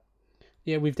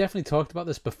 Yeah, we've definitely talked about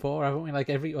this before, haven't we? Like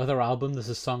every other album, there's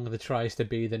a song that tries to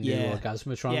be the new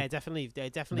Orgasmatron. Yeah, definitely.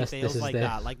 It definitely feels like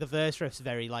that. Like the verse riff's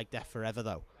very like Death Forever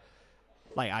though.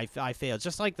 Like I feel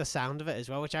just like the sound of it as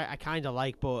well, which I kind of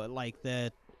like, but like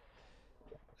as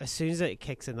soon as it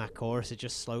kicks in that chorus, it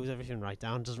just slows everything right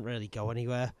down. Doesn't really go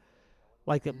anywhere.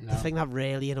 Like the thing that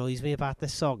really annoys me about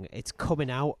this song, it's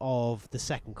coming out of the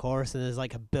second chorus and there's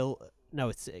like a build. No,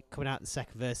 it's coming out of the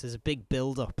second verse. There's a big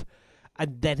build up.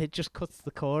 And then it just cuts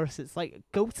the chorus. It's like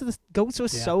go to a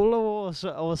solo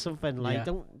or something. Like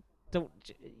don't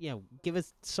give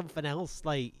us something else.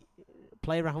 Like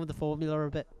play around with the formula a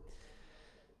bit.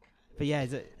 But yeah,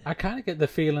 I kind of get the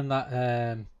feeling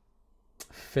that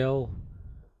Phil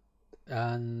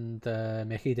and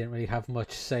Mickey didn't really have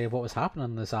much say of what was happening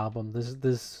on this album.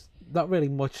 There's not really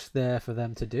much there for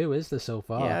them to do, is there, so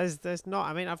far? Yeah, there's not.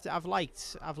 I mean, I've liked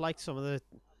some of the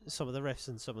riffs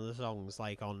and some of the songs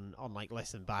like on like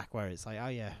Listen Back, where it's like, oh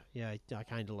yeah, I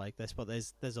kind of like this, but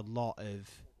there's a lot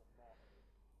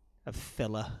of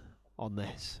filler on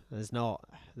this.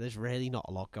 There's really not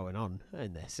a lot going on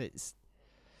in this. It's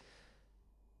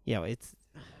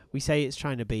we say it's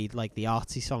trying to be like the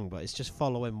artsy song, but it's just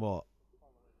following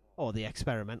or the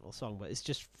experimental song, but it's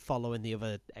just following the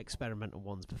other experimental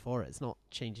ones before it. It's not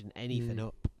changing anything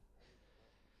up.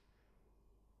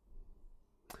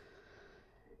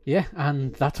 Yeah,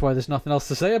 and that's why there's nothing else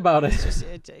to say about it. It's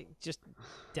just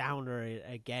downer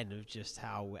again of just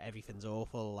how everything's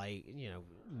awful. Like,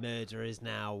 murder is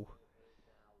now,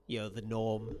 the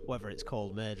norm, whether it's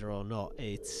called murder or not.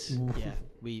 It's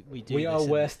we do. We are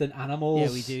worse than animals. Yeah,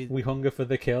 we do. We hunger for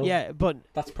the kill. Yeah, but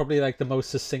that's probably like the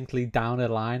most succinctly downer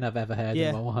line I've ever heard.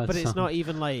 Yeah, in my but it's not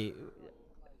even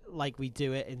like we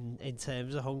do it in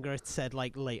terms of hunger. It's said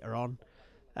like later on.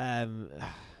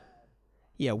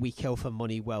 We kill for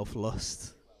money, wealth,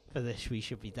 lust. For this, we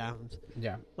should be damned.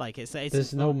 Yeah, like it's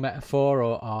there's no metaphor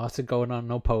or art going on,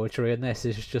 no poetry in this.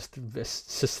 It's just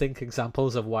succinct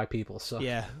examples of why people suck.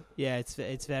 Yeah. It's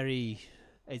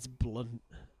blunt.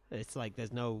 It's like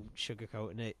there's no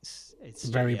sugarcoating it. It's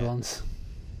very blunt.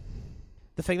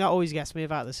 The thing that always gets me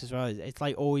about this as well is it's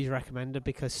like always recommended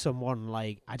because someone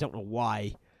like I don't know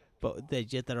why, but they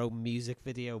did their own music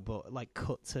video, but like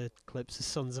cut to clips of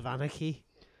Sons of Anarchy.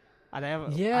 And I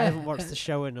haven't watched the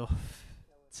show enough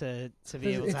to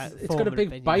be able to. It's got a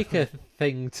big biker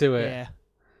thing to it. Yeah,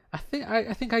 I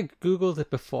think I googled it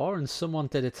before, and someone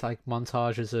did it like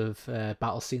montages of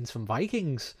battle scenes from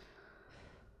Vikings.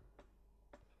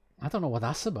 I don't know what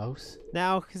that's about.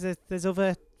 No, because there's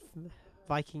other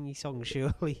Viking songs,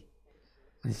 surely.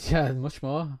 Yeah, much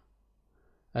more.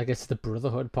 I guess the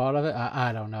brotherhood part of it.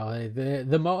 I don't know.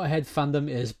 The Motorhead fandom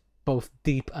is both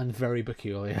deep and very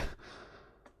peculiar.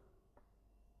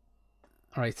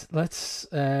 Alright, let's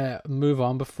move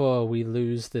on before we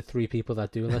lose the 3 people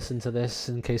that do listen to this,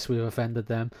 in case we've offended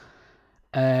them.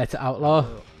 To Outlaw.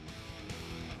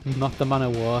 Not the Man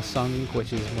of War song,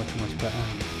 which is much, much better.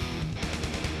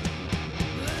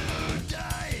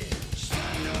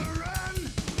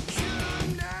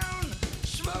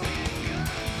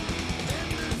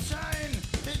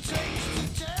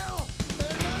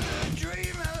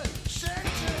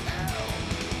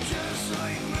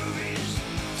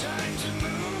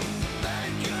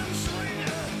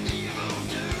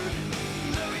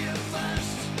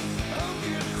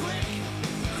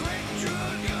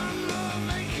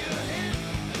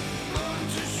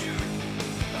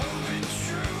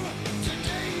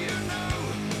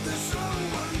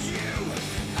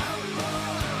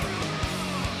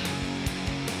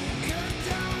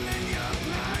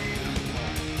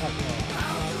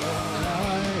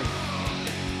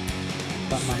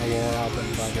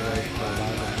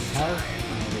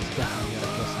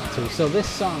 So this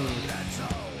song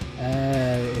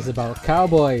is about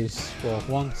cowboys. Well,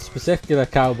 one particular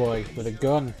cowboy with a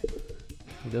gun.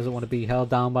 He doesn't want to be held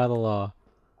down by the law.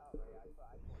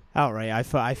 Oh right, I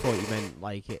thought you meant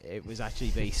like it was actually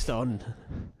based on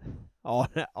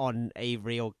a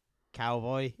real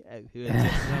cowboy who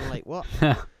existed. I'm like, what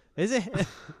is it?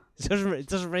 It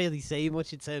doesn't really say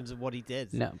much in terms of what he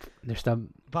did. No, there's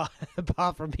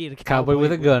apart from being a cowboy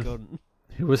with a gun.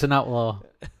 Who was an outlaw.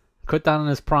 Cut down in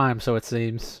his prime, so it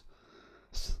seems.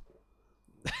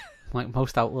 Like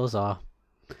most outlaws are.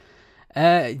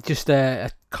 Just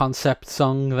a concept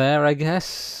song there, I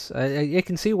guess. You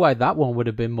can see why that one would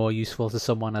have been more useful to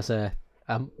someone as a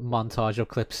montage of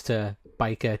clips to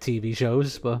biker TV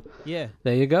shows, but yeah,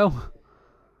 there you go.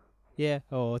 Yeah,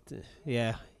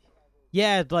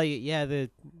 the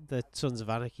Sons of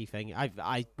Anarchy thing.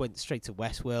 I went straight to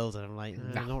Westworld, and I'm like,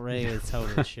 not really the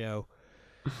tone of the show.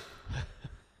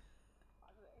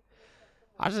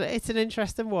 I don't know, it's an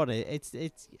interesting one. It's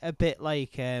a bit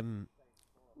like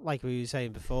we were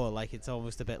saying before, like it's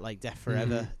almost a bit like Death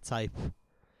Forever type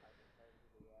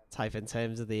in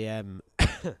terms of the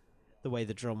the way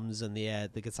the drums and the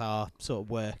guitar sort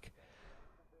of work.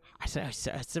 I don't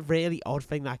know, it's a really odd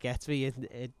thing that gets me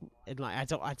in like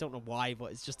I don't know why,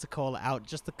 but it's just to call it out,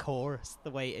 just the chorus,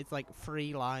 the way it's like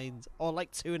 3 lines or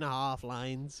like 2.5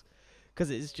 lines, because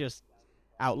it's just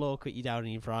outlaw, cut you down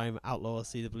in your prime, outlaw,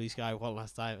 see the blue sky one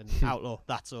last time, and outlaw,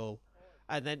 that's all.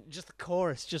 And then just the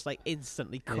chorus just like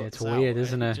instantly cuts out. It's weird,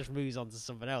 isn't it? Just moves on to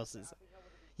something else.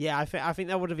 I think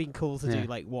that would have been cool to do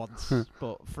like once,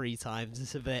 but 3 times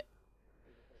is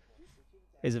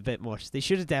a bit much. They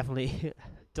should have definitely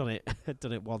done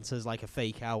it once as like a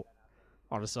fake out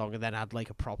on a song, and then had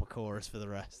like a proper chorus for the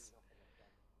rest.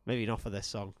 Maybe not for this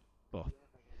song, but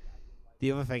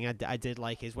the other thing I did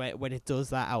like is when it does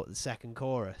that out the second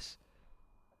chorus.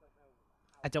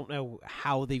 I don't know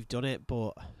how they've done it,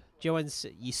 but do you know when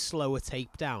you slow a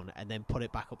tape down and then put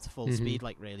it back up to full speed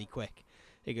like really quick?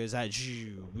 It goes out.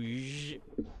 They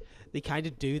kind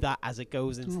of do that as it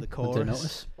goes into the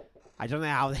chorus. I don't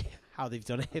know how they've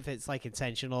done it, if it's like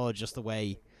intentional or just the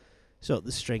way sort of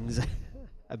the strings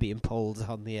are being pulled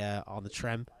on the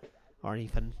trem or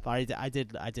anything. But I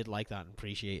did like that and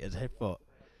appreciated it. But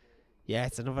yeah,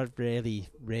 it's another really,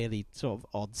 really sort of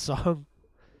odd song.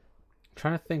 I'm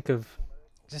trying to think of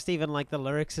just even like the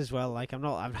lyrics as well. Like I'm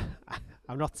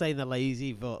not saying they're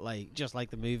lazy, but like just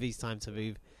like the movies, Time to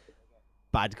Move,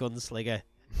 bad gunslinger,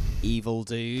 evil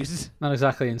dudes. Not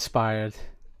exactly inspired.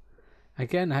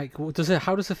 Again, like,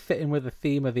 how does it fit in with the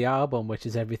theme of the album, which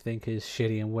is everything is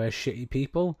shitty and we're shitty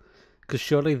people? Because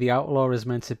surely the outlaw is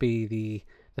meant to be the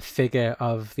figure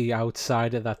of the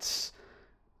outsider that's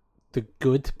the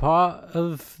good part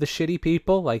of the shitty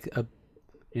people. Like,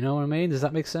 you know what I mean? Does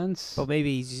that make sense? But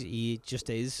maybe he just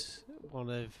is one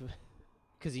of...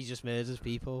 Because he just murders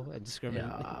people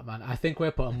indiscriminately. Yeah, man, I think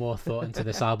we're putting more thought into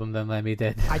this album than Lemmy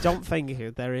did. I don't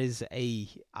think there is a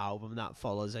album that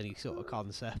follows any sort of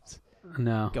concept.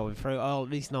 No. Going through, or at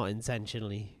least not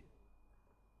intentionally.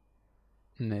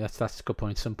 No, that's a good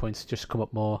point. Some points just come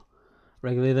up more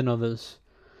regularly than others.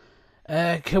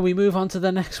 Can we move on to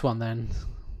the next one then?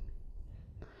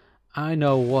 I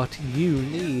Know What You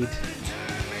Need.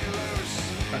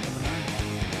 Back on the line.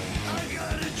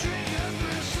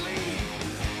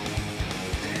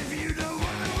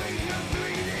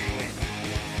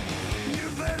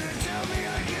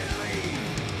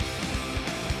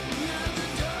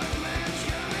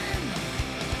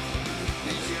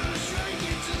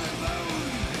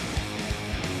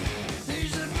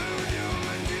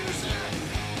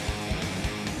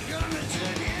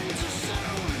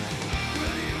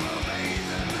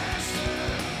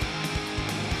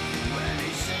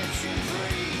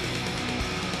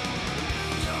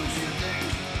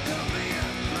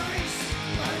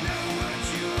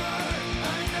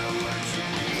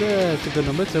 It's a good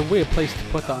number. It's a weird place to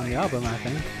put that on the album, I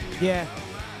think. Yeah,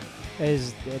 it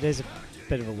is a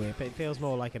bit of a weird, but it feels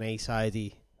more like an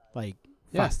A-sidey, like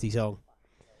fasty song.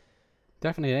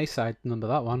 Definitely an A-side number,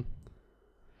 that one.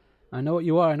 I Know What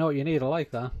You Are, I Know What You Need. I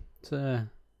like that. It's a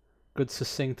good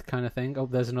succinct kind of thing. Oh,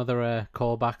 there's another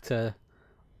callback to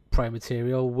Prime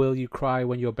Material. Will You Cry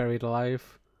When You're Buried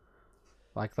Alive?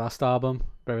 Like last album,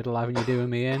 Buried Alive and You're Doing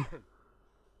Me In.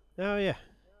 Oh yeah,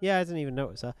 I didn't even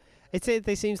notice that.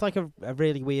 There seems like a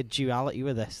really weird duality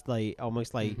with this, like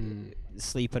almost like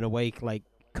sleep and awake, like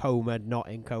coma, not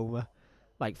in coma,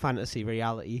 like fantasy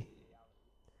reality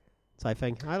type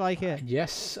thing. I like it.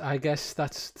 Yes, I guess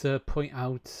that's to point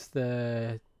out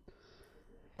the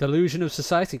delusion of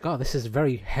society. God, this is a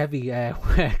very heavy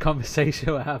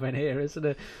conversation we're having here, isn't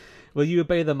it? Will you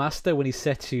obey the master when he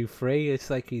sets you free? It's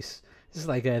like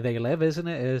They Live, isn't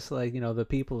it? It's like, the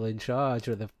people in charge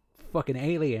are the fucking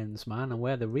aliens, man, and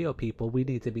we're the real people. We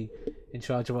need to be in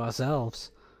charge of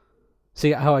ourselves.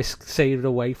 See how I saved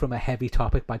away from a heavy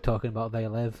topic by talking about They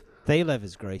Live? They Live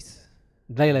is great.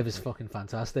 They Live is fucking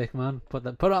fantastic, man. Put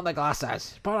on the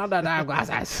glasses. Put on the damn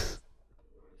glasses.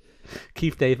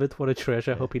 Keith David, what a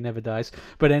treasure. Hope he never dies.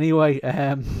 But anyway,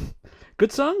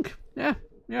 good song. Yeah.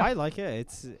 I like it.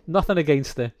 It's nothing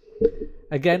against it.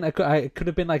 Again, I could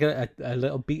have been like a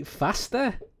little beat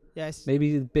faster. Yes.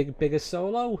 Maybe bigger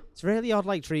solo. It's really odd,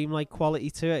 like dreamlike quality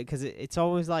to it, because it's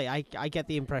almost like I get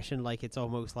the impression like it's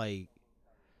almost like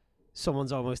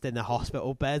someone's almost in the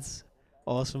hospital beds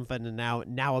or something, and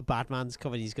now a bad man's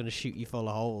coming, he's gonna shoot you full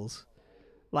of holes.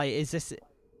 Like, is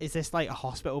this like a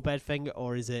hospital bed thing,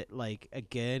 or is it like a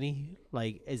gurney?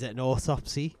 Like, is it an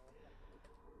autopsy?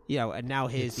 And now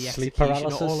here's the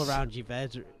execution all around your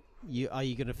bed. Are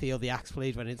you gonna feel the axe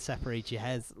blade when it separates your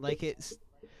heads? Like, it's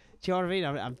Do you know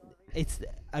what I mean? It's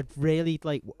a really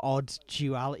like odd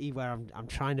duality where I'm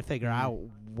trying to figure out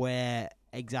where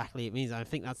exactly it means. I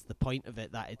think that's the point of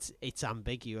it, that it's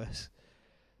ambiguous.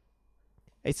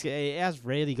 It has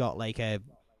really got like a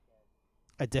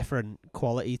different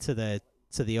quality to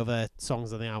the other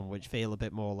songs on the album, which feel a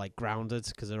bit more like grounded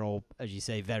because they're all, as you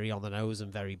say, very on the nose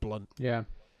and very blunt. Yeah.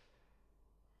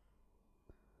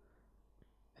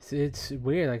 It's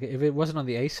weird. Like, if it wasn't on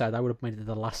the A side, I would have made it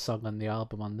the last song on the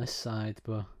album on this side.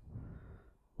 But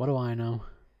what do I know?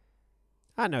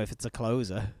 I don't know if it's a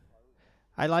closer.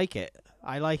 I like it.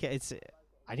 I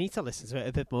need to listen to it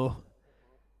a bit more,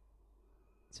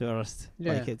 to be honest.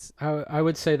 Yeah, like it's. I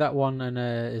would say that one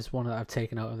is one that I've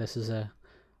taken out of this as a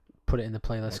put it in the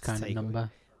playlist kind of number.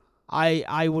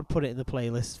 I would put it in the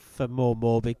playlist for more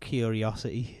morbid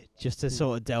curiosity, just to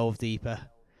sort of delve deeper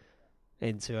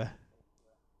into it.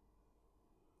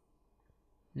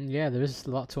 Yeah, there is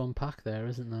a lot to unpack there,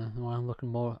 isn't there? Well, I'm looking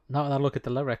more now that I look at the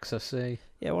lyrics, I see.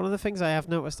 Yeah, one of the things I have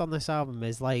noticed on this album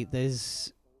is like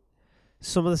there's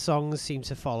some of the songs seem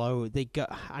to follow.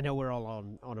 I know we're all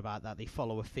on about that. They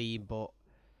follow a theme, but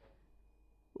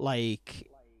like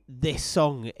this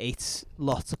song, it's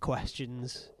lots of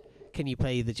questions. Can you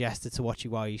play the jester to watch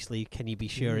you while you sleep? Can you be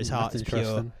sure his heart is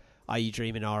pure? Are you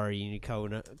dreaming or are you in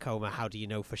a coma? How do you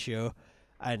know for sure?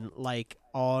 And like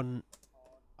on.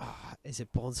 Is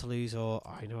it Born to Lose or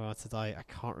I Know How to Die? I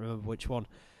can't remember which one.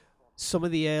 Some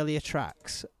of the earlier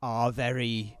tracks are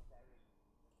very.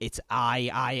 It's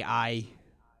I.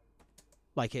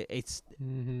 Like it's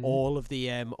all of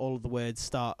the words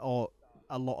start, or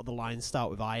a lot of the lines start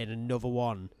with I, and another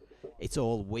one, it's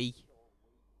all we.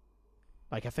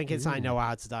 Like I think it's I Know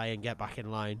How to Die and Get Back in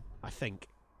Line. I think.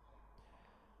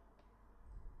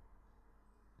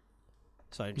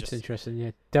 So it's interesting,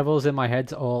 yeah. Devil's in my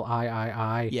head's all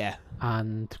I. Yeah.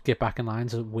 And Get Back in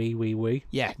Line's we.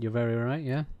 Yeah. You're very right,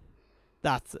 yeah.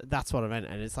 That's what I meant,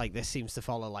 and it's like this seems to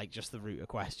follow like just the root of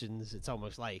questions. It's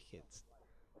almost like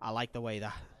I like the way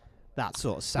that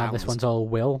sort of sounds. And this one's all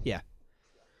will. Yeah.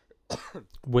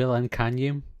 Will and can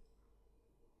you?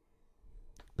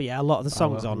 But yeah, a lot of the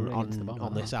songs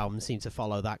on this album seem to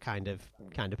follow that kind of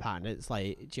pattern. It's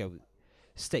like, you know,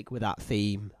 stick with that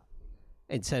theme.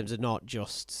 In terms of not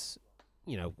just,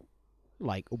 you know,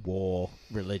 like war,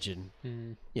 religion,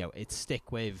 you know, it's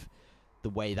stick with the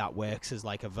way that works as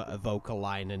like a vocal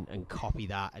line and copy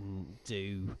that and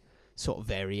do sort of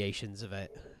variations of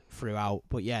it throughout.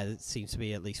 But yeah, it seems to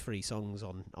be at least 3 songs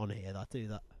on here that do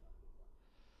that.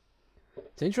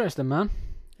 It's interesting, man.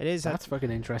 It is. That's fucking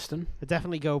interesting. I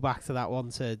definitely go back to that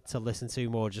one to listen to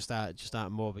more just out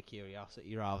of morbid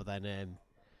curiosity rather than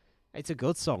it's a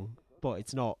good song, but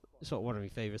it's not sort of one of my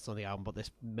favourites on the album, but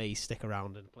this may stick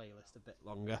around in the playlist a bit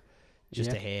longer just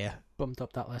to hear. Bumped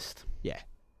up that list. Yeah.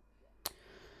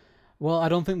 Well, I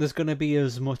don't think there's going to be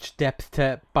as much depth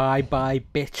to Bye Bye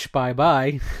Bitch Bye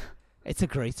Bye. It's a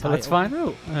great title. So let's find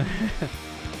out.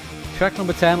 Track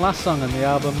number 10, last song on the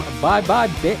album, Bye Bye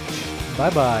Bitch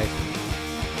Bye Bye.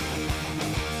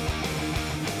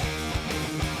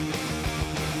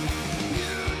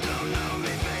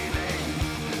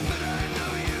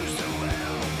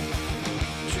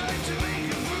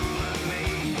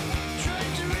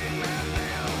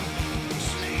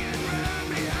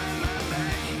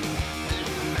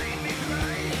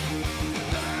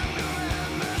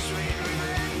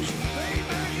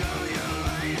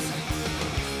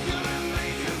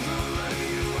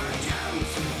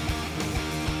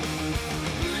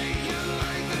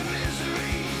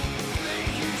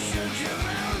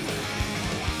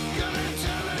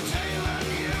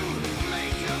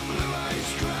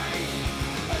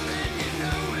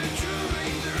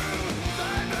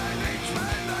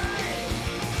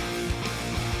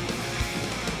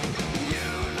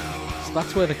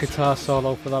 That's where the guitar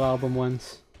solo for that album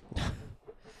went.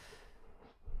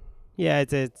 Yeah,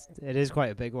 it is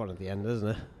quite a big one at the end, isn't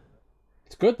it?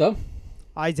 It's good though.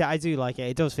 I do like it.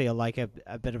 It does feel like a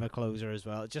bit of a closer as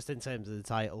well, just in terms of the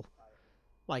title.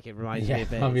 Like it reminds me a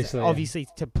bit. Obviously,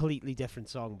 completely different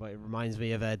song, but it reminds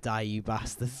me of Die You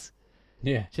Bastards.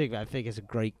 Yeah, I think it's a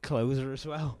great closer as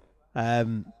well.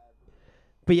 But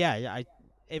yeah,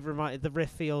 the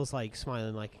riff feels like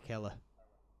Smiling Like a Killer.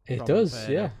 It does,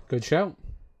 yeah. Good shout.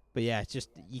 But yeah, just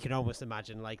you can almost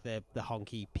imagine like the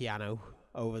honky piano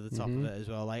over the top of it as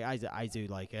well. Like I do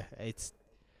like it.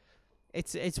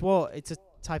 It's a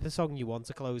type of song you want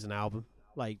to close an album.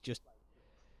 Like just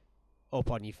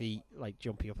up on your feet, like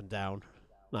jumping up and down,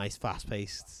 nice, fast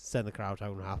paced, send the crowd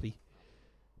home happy.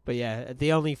 But yeah,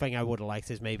 the only thing I would have liked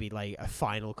is maybe like a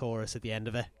final chorus at the end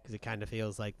of it, because it kind of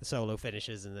feels like the solo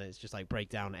finishes and it's just like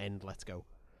breakdown, end, let's go.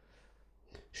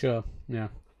 Sure, yeah.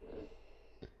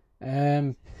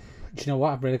 Do you know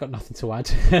what? I've really got nothing to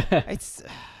add. It's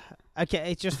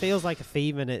okay. It just feels like a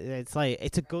theme, and it's like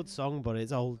it's a good song, but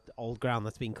it's old ground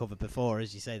that's been covered before,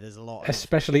 as you say. There's a lot,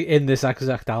 Especially in this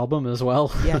exact album as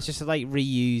well. yeah, it's just like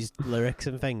reused lyrics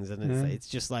and things, and it's Yeah.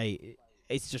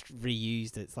 it's just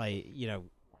reused. It's like, you know,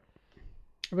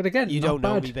 But again, you not don't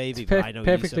know bad. me, baby, It's but I know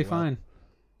perfectly you so well. fine.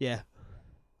 Yeah,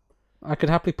 I could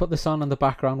happily put this on in the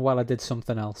background while I did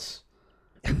something else.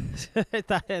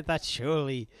 that's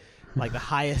surely like the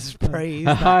highest praise. A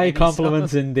that high any compliment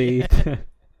song- indeed.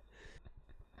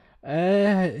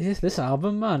 Yes, this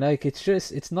album, man, like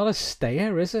it's not a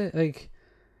stayer, is it? Like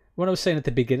when I was saying at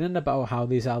the beginning about how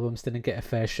these albums didn't get a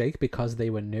fair shake because they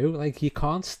were new, like you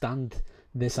can't stand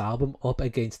this album up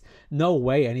against no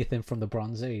way anything from the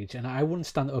Bronze Age, and I wouldn't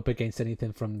stand it up against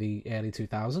anything from the early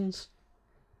 2000s.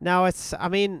 Now I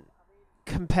mean,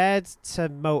 compared to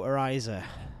Motorizer,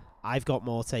 I've got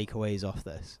more takeaways off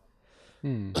this.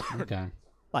 Okay.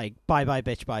 Like Bye Bye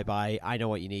Bitch Bye Bye, I Know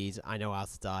What You Need, I Know How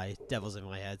to Die, Devil's in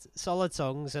My Head. Solid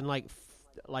songs, and like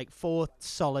 4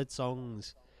 solid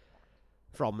songs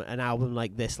from an album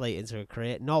like this late into a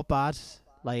career. Not bad.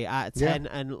 Like out of 10,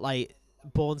 and like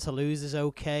Born to Lose is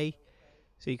okay.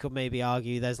 So you could maybe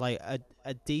argue there's like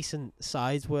a decent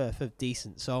side's worth of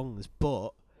decent songs, but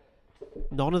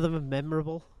none of them are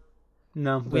memorable.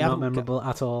 No, We they're not haven't memorable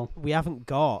at all. We haven't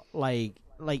got like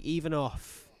even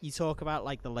off, you talk about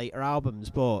like the later albums,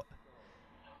 but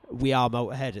We Are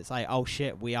Motorhead, it's like, oh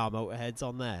shit, We Are Motorhead's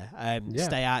on there. Yeah.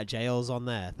 Stay Out of Jail's on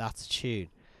there, that's a tune.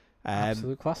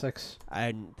 Absolute classics.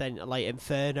 And then like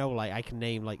Inferno, like I can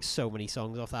name like so many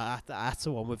songs off that. That's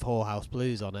the one with Whorehouse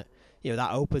Blues on it. You know,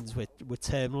 that opens with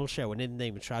Terminal Show, and In the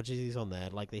Name of Tragedies on there.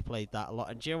 Like they played that a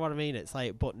lot. And do you know what I mean? It's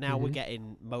like, but now we're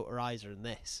getting Motorizer and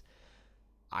this.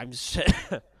 I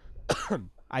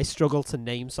struggle to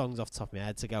name songs off the top of my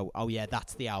head to go, oh yeah,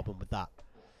 that's the album with that.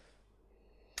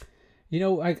 You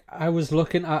know, I was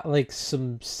looking at like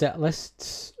some set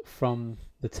lists from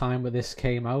the time where this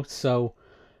came out. So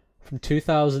from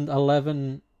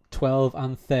 2011, 12,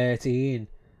 and 13,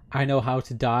 I Know How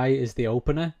to Die is the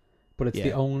opener, but it's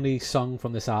the only song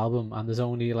from this album, and there's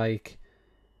only like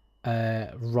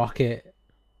Rocket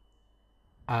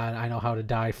and I Know How to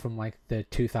Die from like the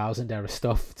 2000 era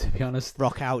stuff, to be honest.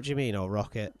 Rock Out, do you mean, or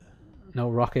Rocket? No,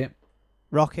 Rocket.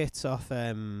 Rocket's off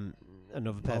Another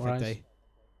Perfect Rise. Day.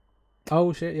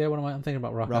 Oh shit, yeah, what am I? I'm thinking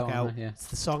about Rock Out. Out. Yeah. It's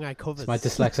the song I covered. It's my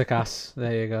dyslexic ass.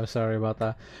 There you go. Sorry about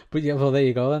that. But yeah, well, there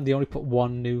you go then. They only put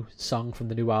one new song from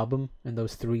the new album in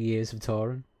those 3 years of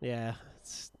touring. Yeah.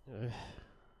 It's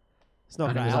not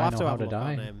And it great. was I'll I have Know to How have a to look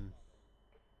on, Die.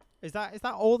 is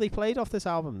that all they played off this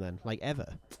album then? Like ever?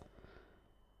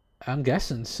 I'm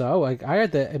guessing so. Like, I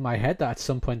had it in my head that at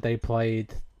some point they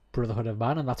played Brotherhood of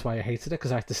Man, and that's why I hated it,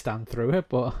 because I had to stand through it.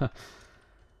 But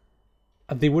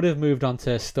they would have moved on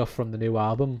to stuff from the new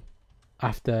album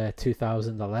after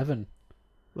 2011.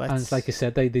 And it's like you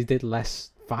said, they did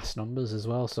less fast numbers as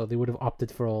well, so they would have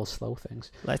opted for all slow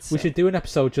things. We should do an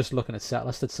episode just looking at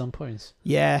setlist at some point.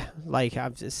 Yeah, like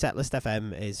Setlist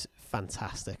FM is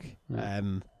fantastic. Yeah.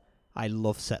 I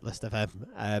love Setlist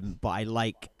FM, but I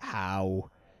like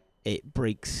how it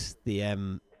breaks the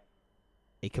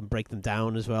it can break them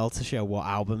down as well to show what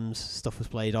albums stuff was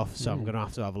played off. So I'm gonna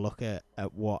have to have a look at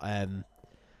what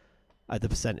at the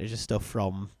percentage of stuff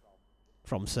from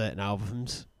certain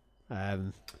albums.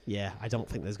 Yeah, I don't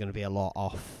think there's going to be a lot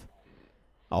off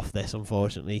this,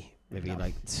 unfortunately. Maybe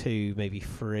like 2, maybe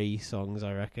 3 songs,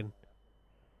 I reckon.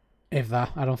 If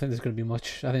that, I don't think there's going to be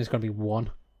much. I think it's going to be 1.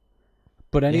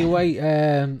 But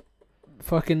anyway,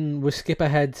 fucking we skip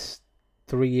ahead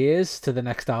 3 years to the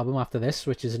next album after this,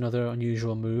 which is another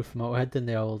unusual move from Motorhead than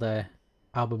the old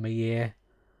album a year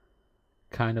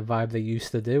kind of vibe they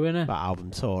used to do, innit? But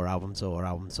album tour.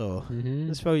 Mm-hmm.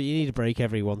 I suppose you need a break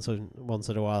every once in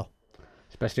a while.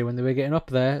 Especially when they were getting up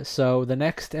there. So the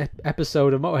next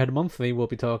episode of Motorhead Monthly, we'll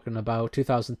be talking about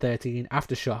 2013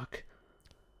 Aftershock.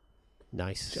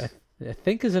 Nice. I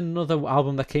think is another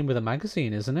album that came with a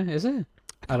magazine, isn't it? Is it?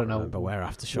 I don't know. Remember where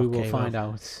Aftershock We will came find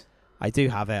out. out. I do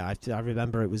have it. I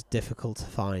remember it was difficult to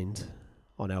find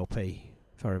on LP,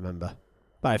 if I remember.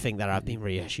 But I think that I've been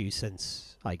reissued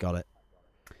since I got it.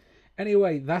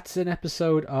 Anyway, that's an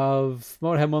episode of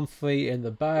Motorhead Monthly in the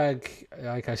bag,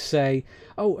 like I say.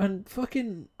 Oh, and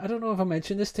fucking, I don't know if I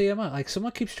mentioned this to you, Matt. Like,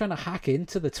 someone keeps trying to hack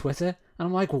into the Twitter, and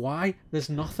I'm like, why? There's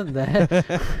nothing there.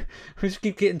 We just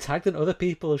keep getting tagged in other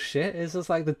people's shit. It's just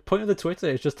like, the point of the Twitter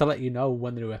is just to let you know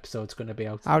when the new episode's going to be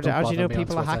out. How do Don't you know bother me on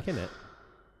people are Twitter. hacking it?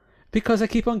 Because I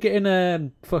keep on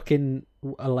getting fucking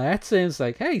alerts saying it's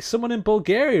like, hey, someone in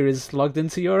Bulgaria is logged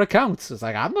into your account. It's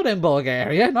like, I'm not in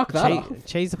Bulgaria. Knock that off.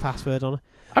 Change the password on it.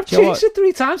 I've changed it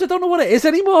 3 times. I don't know what it is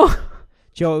anymore. Do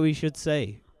you know what we should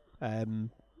say?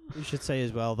 We should say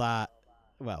as well that,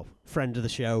 friend of the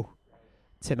show,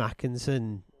 Tim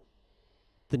Atkinson,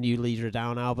 the new Leader of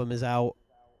Down album is out.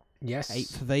 Yes.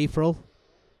 8th of April.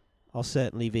 I'll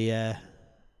certainly be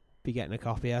getting a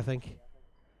copy, I think.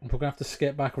 We're going to have to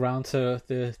skip back around to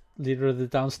the Leader of the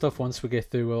Down stuff once we get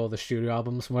through all the studio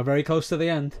albums. We're very close to the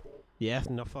end. Yeah,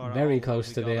 not far. Very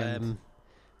close to the end.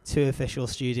 2 official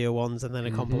studio ones and then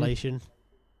a compilation.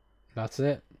 That's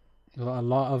it. A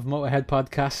lot of Motorhead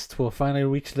podcasts will finally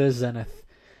reach their zenith.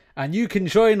 And you can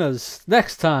join us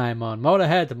next time on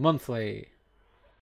Motorhead Monthly.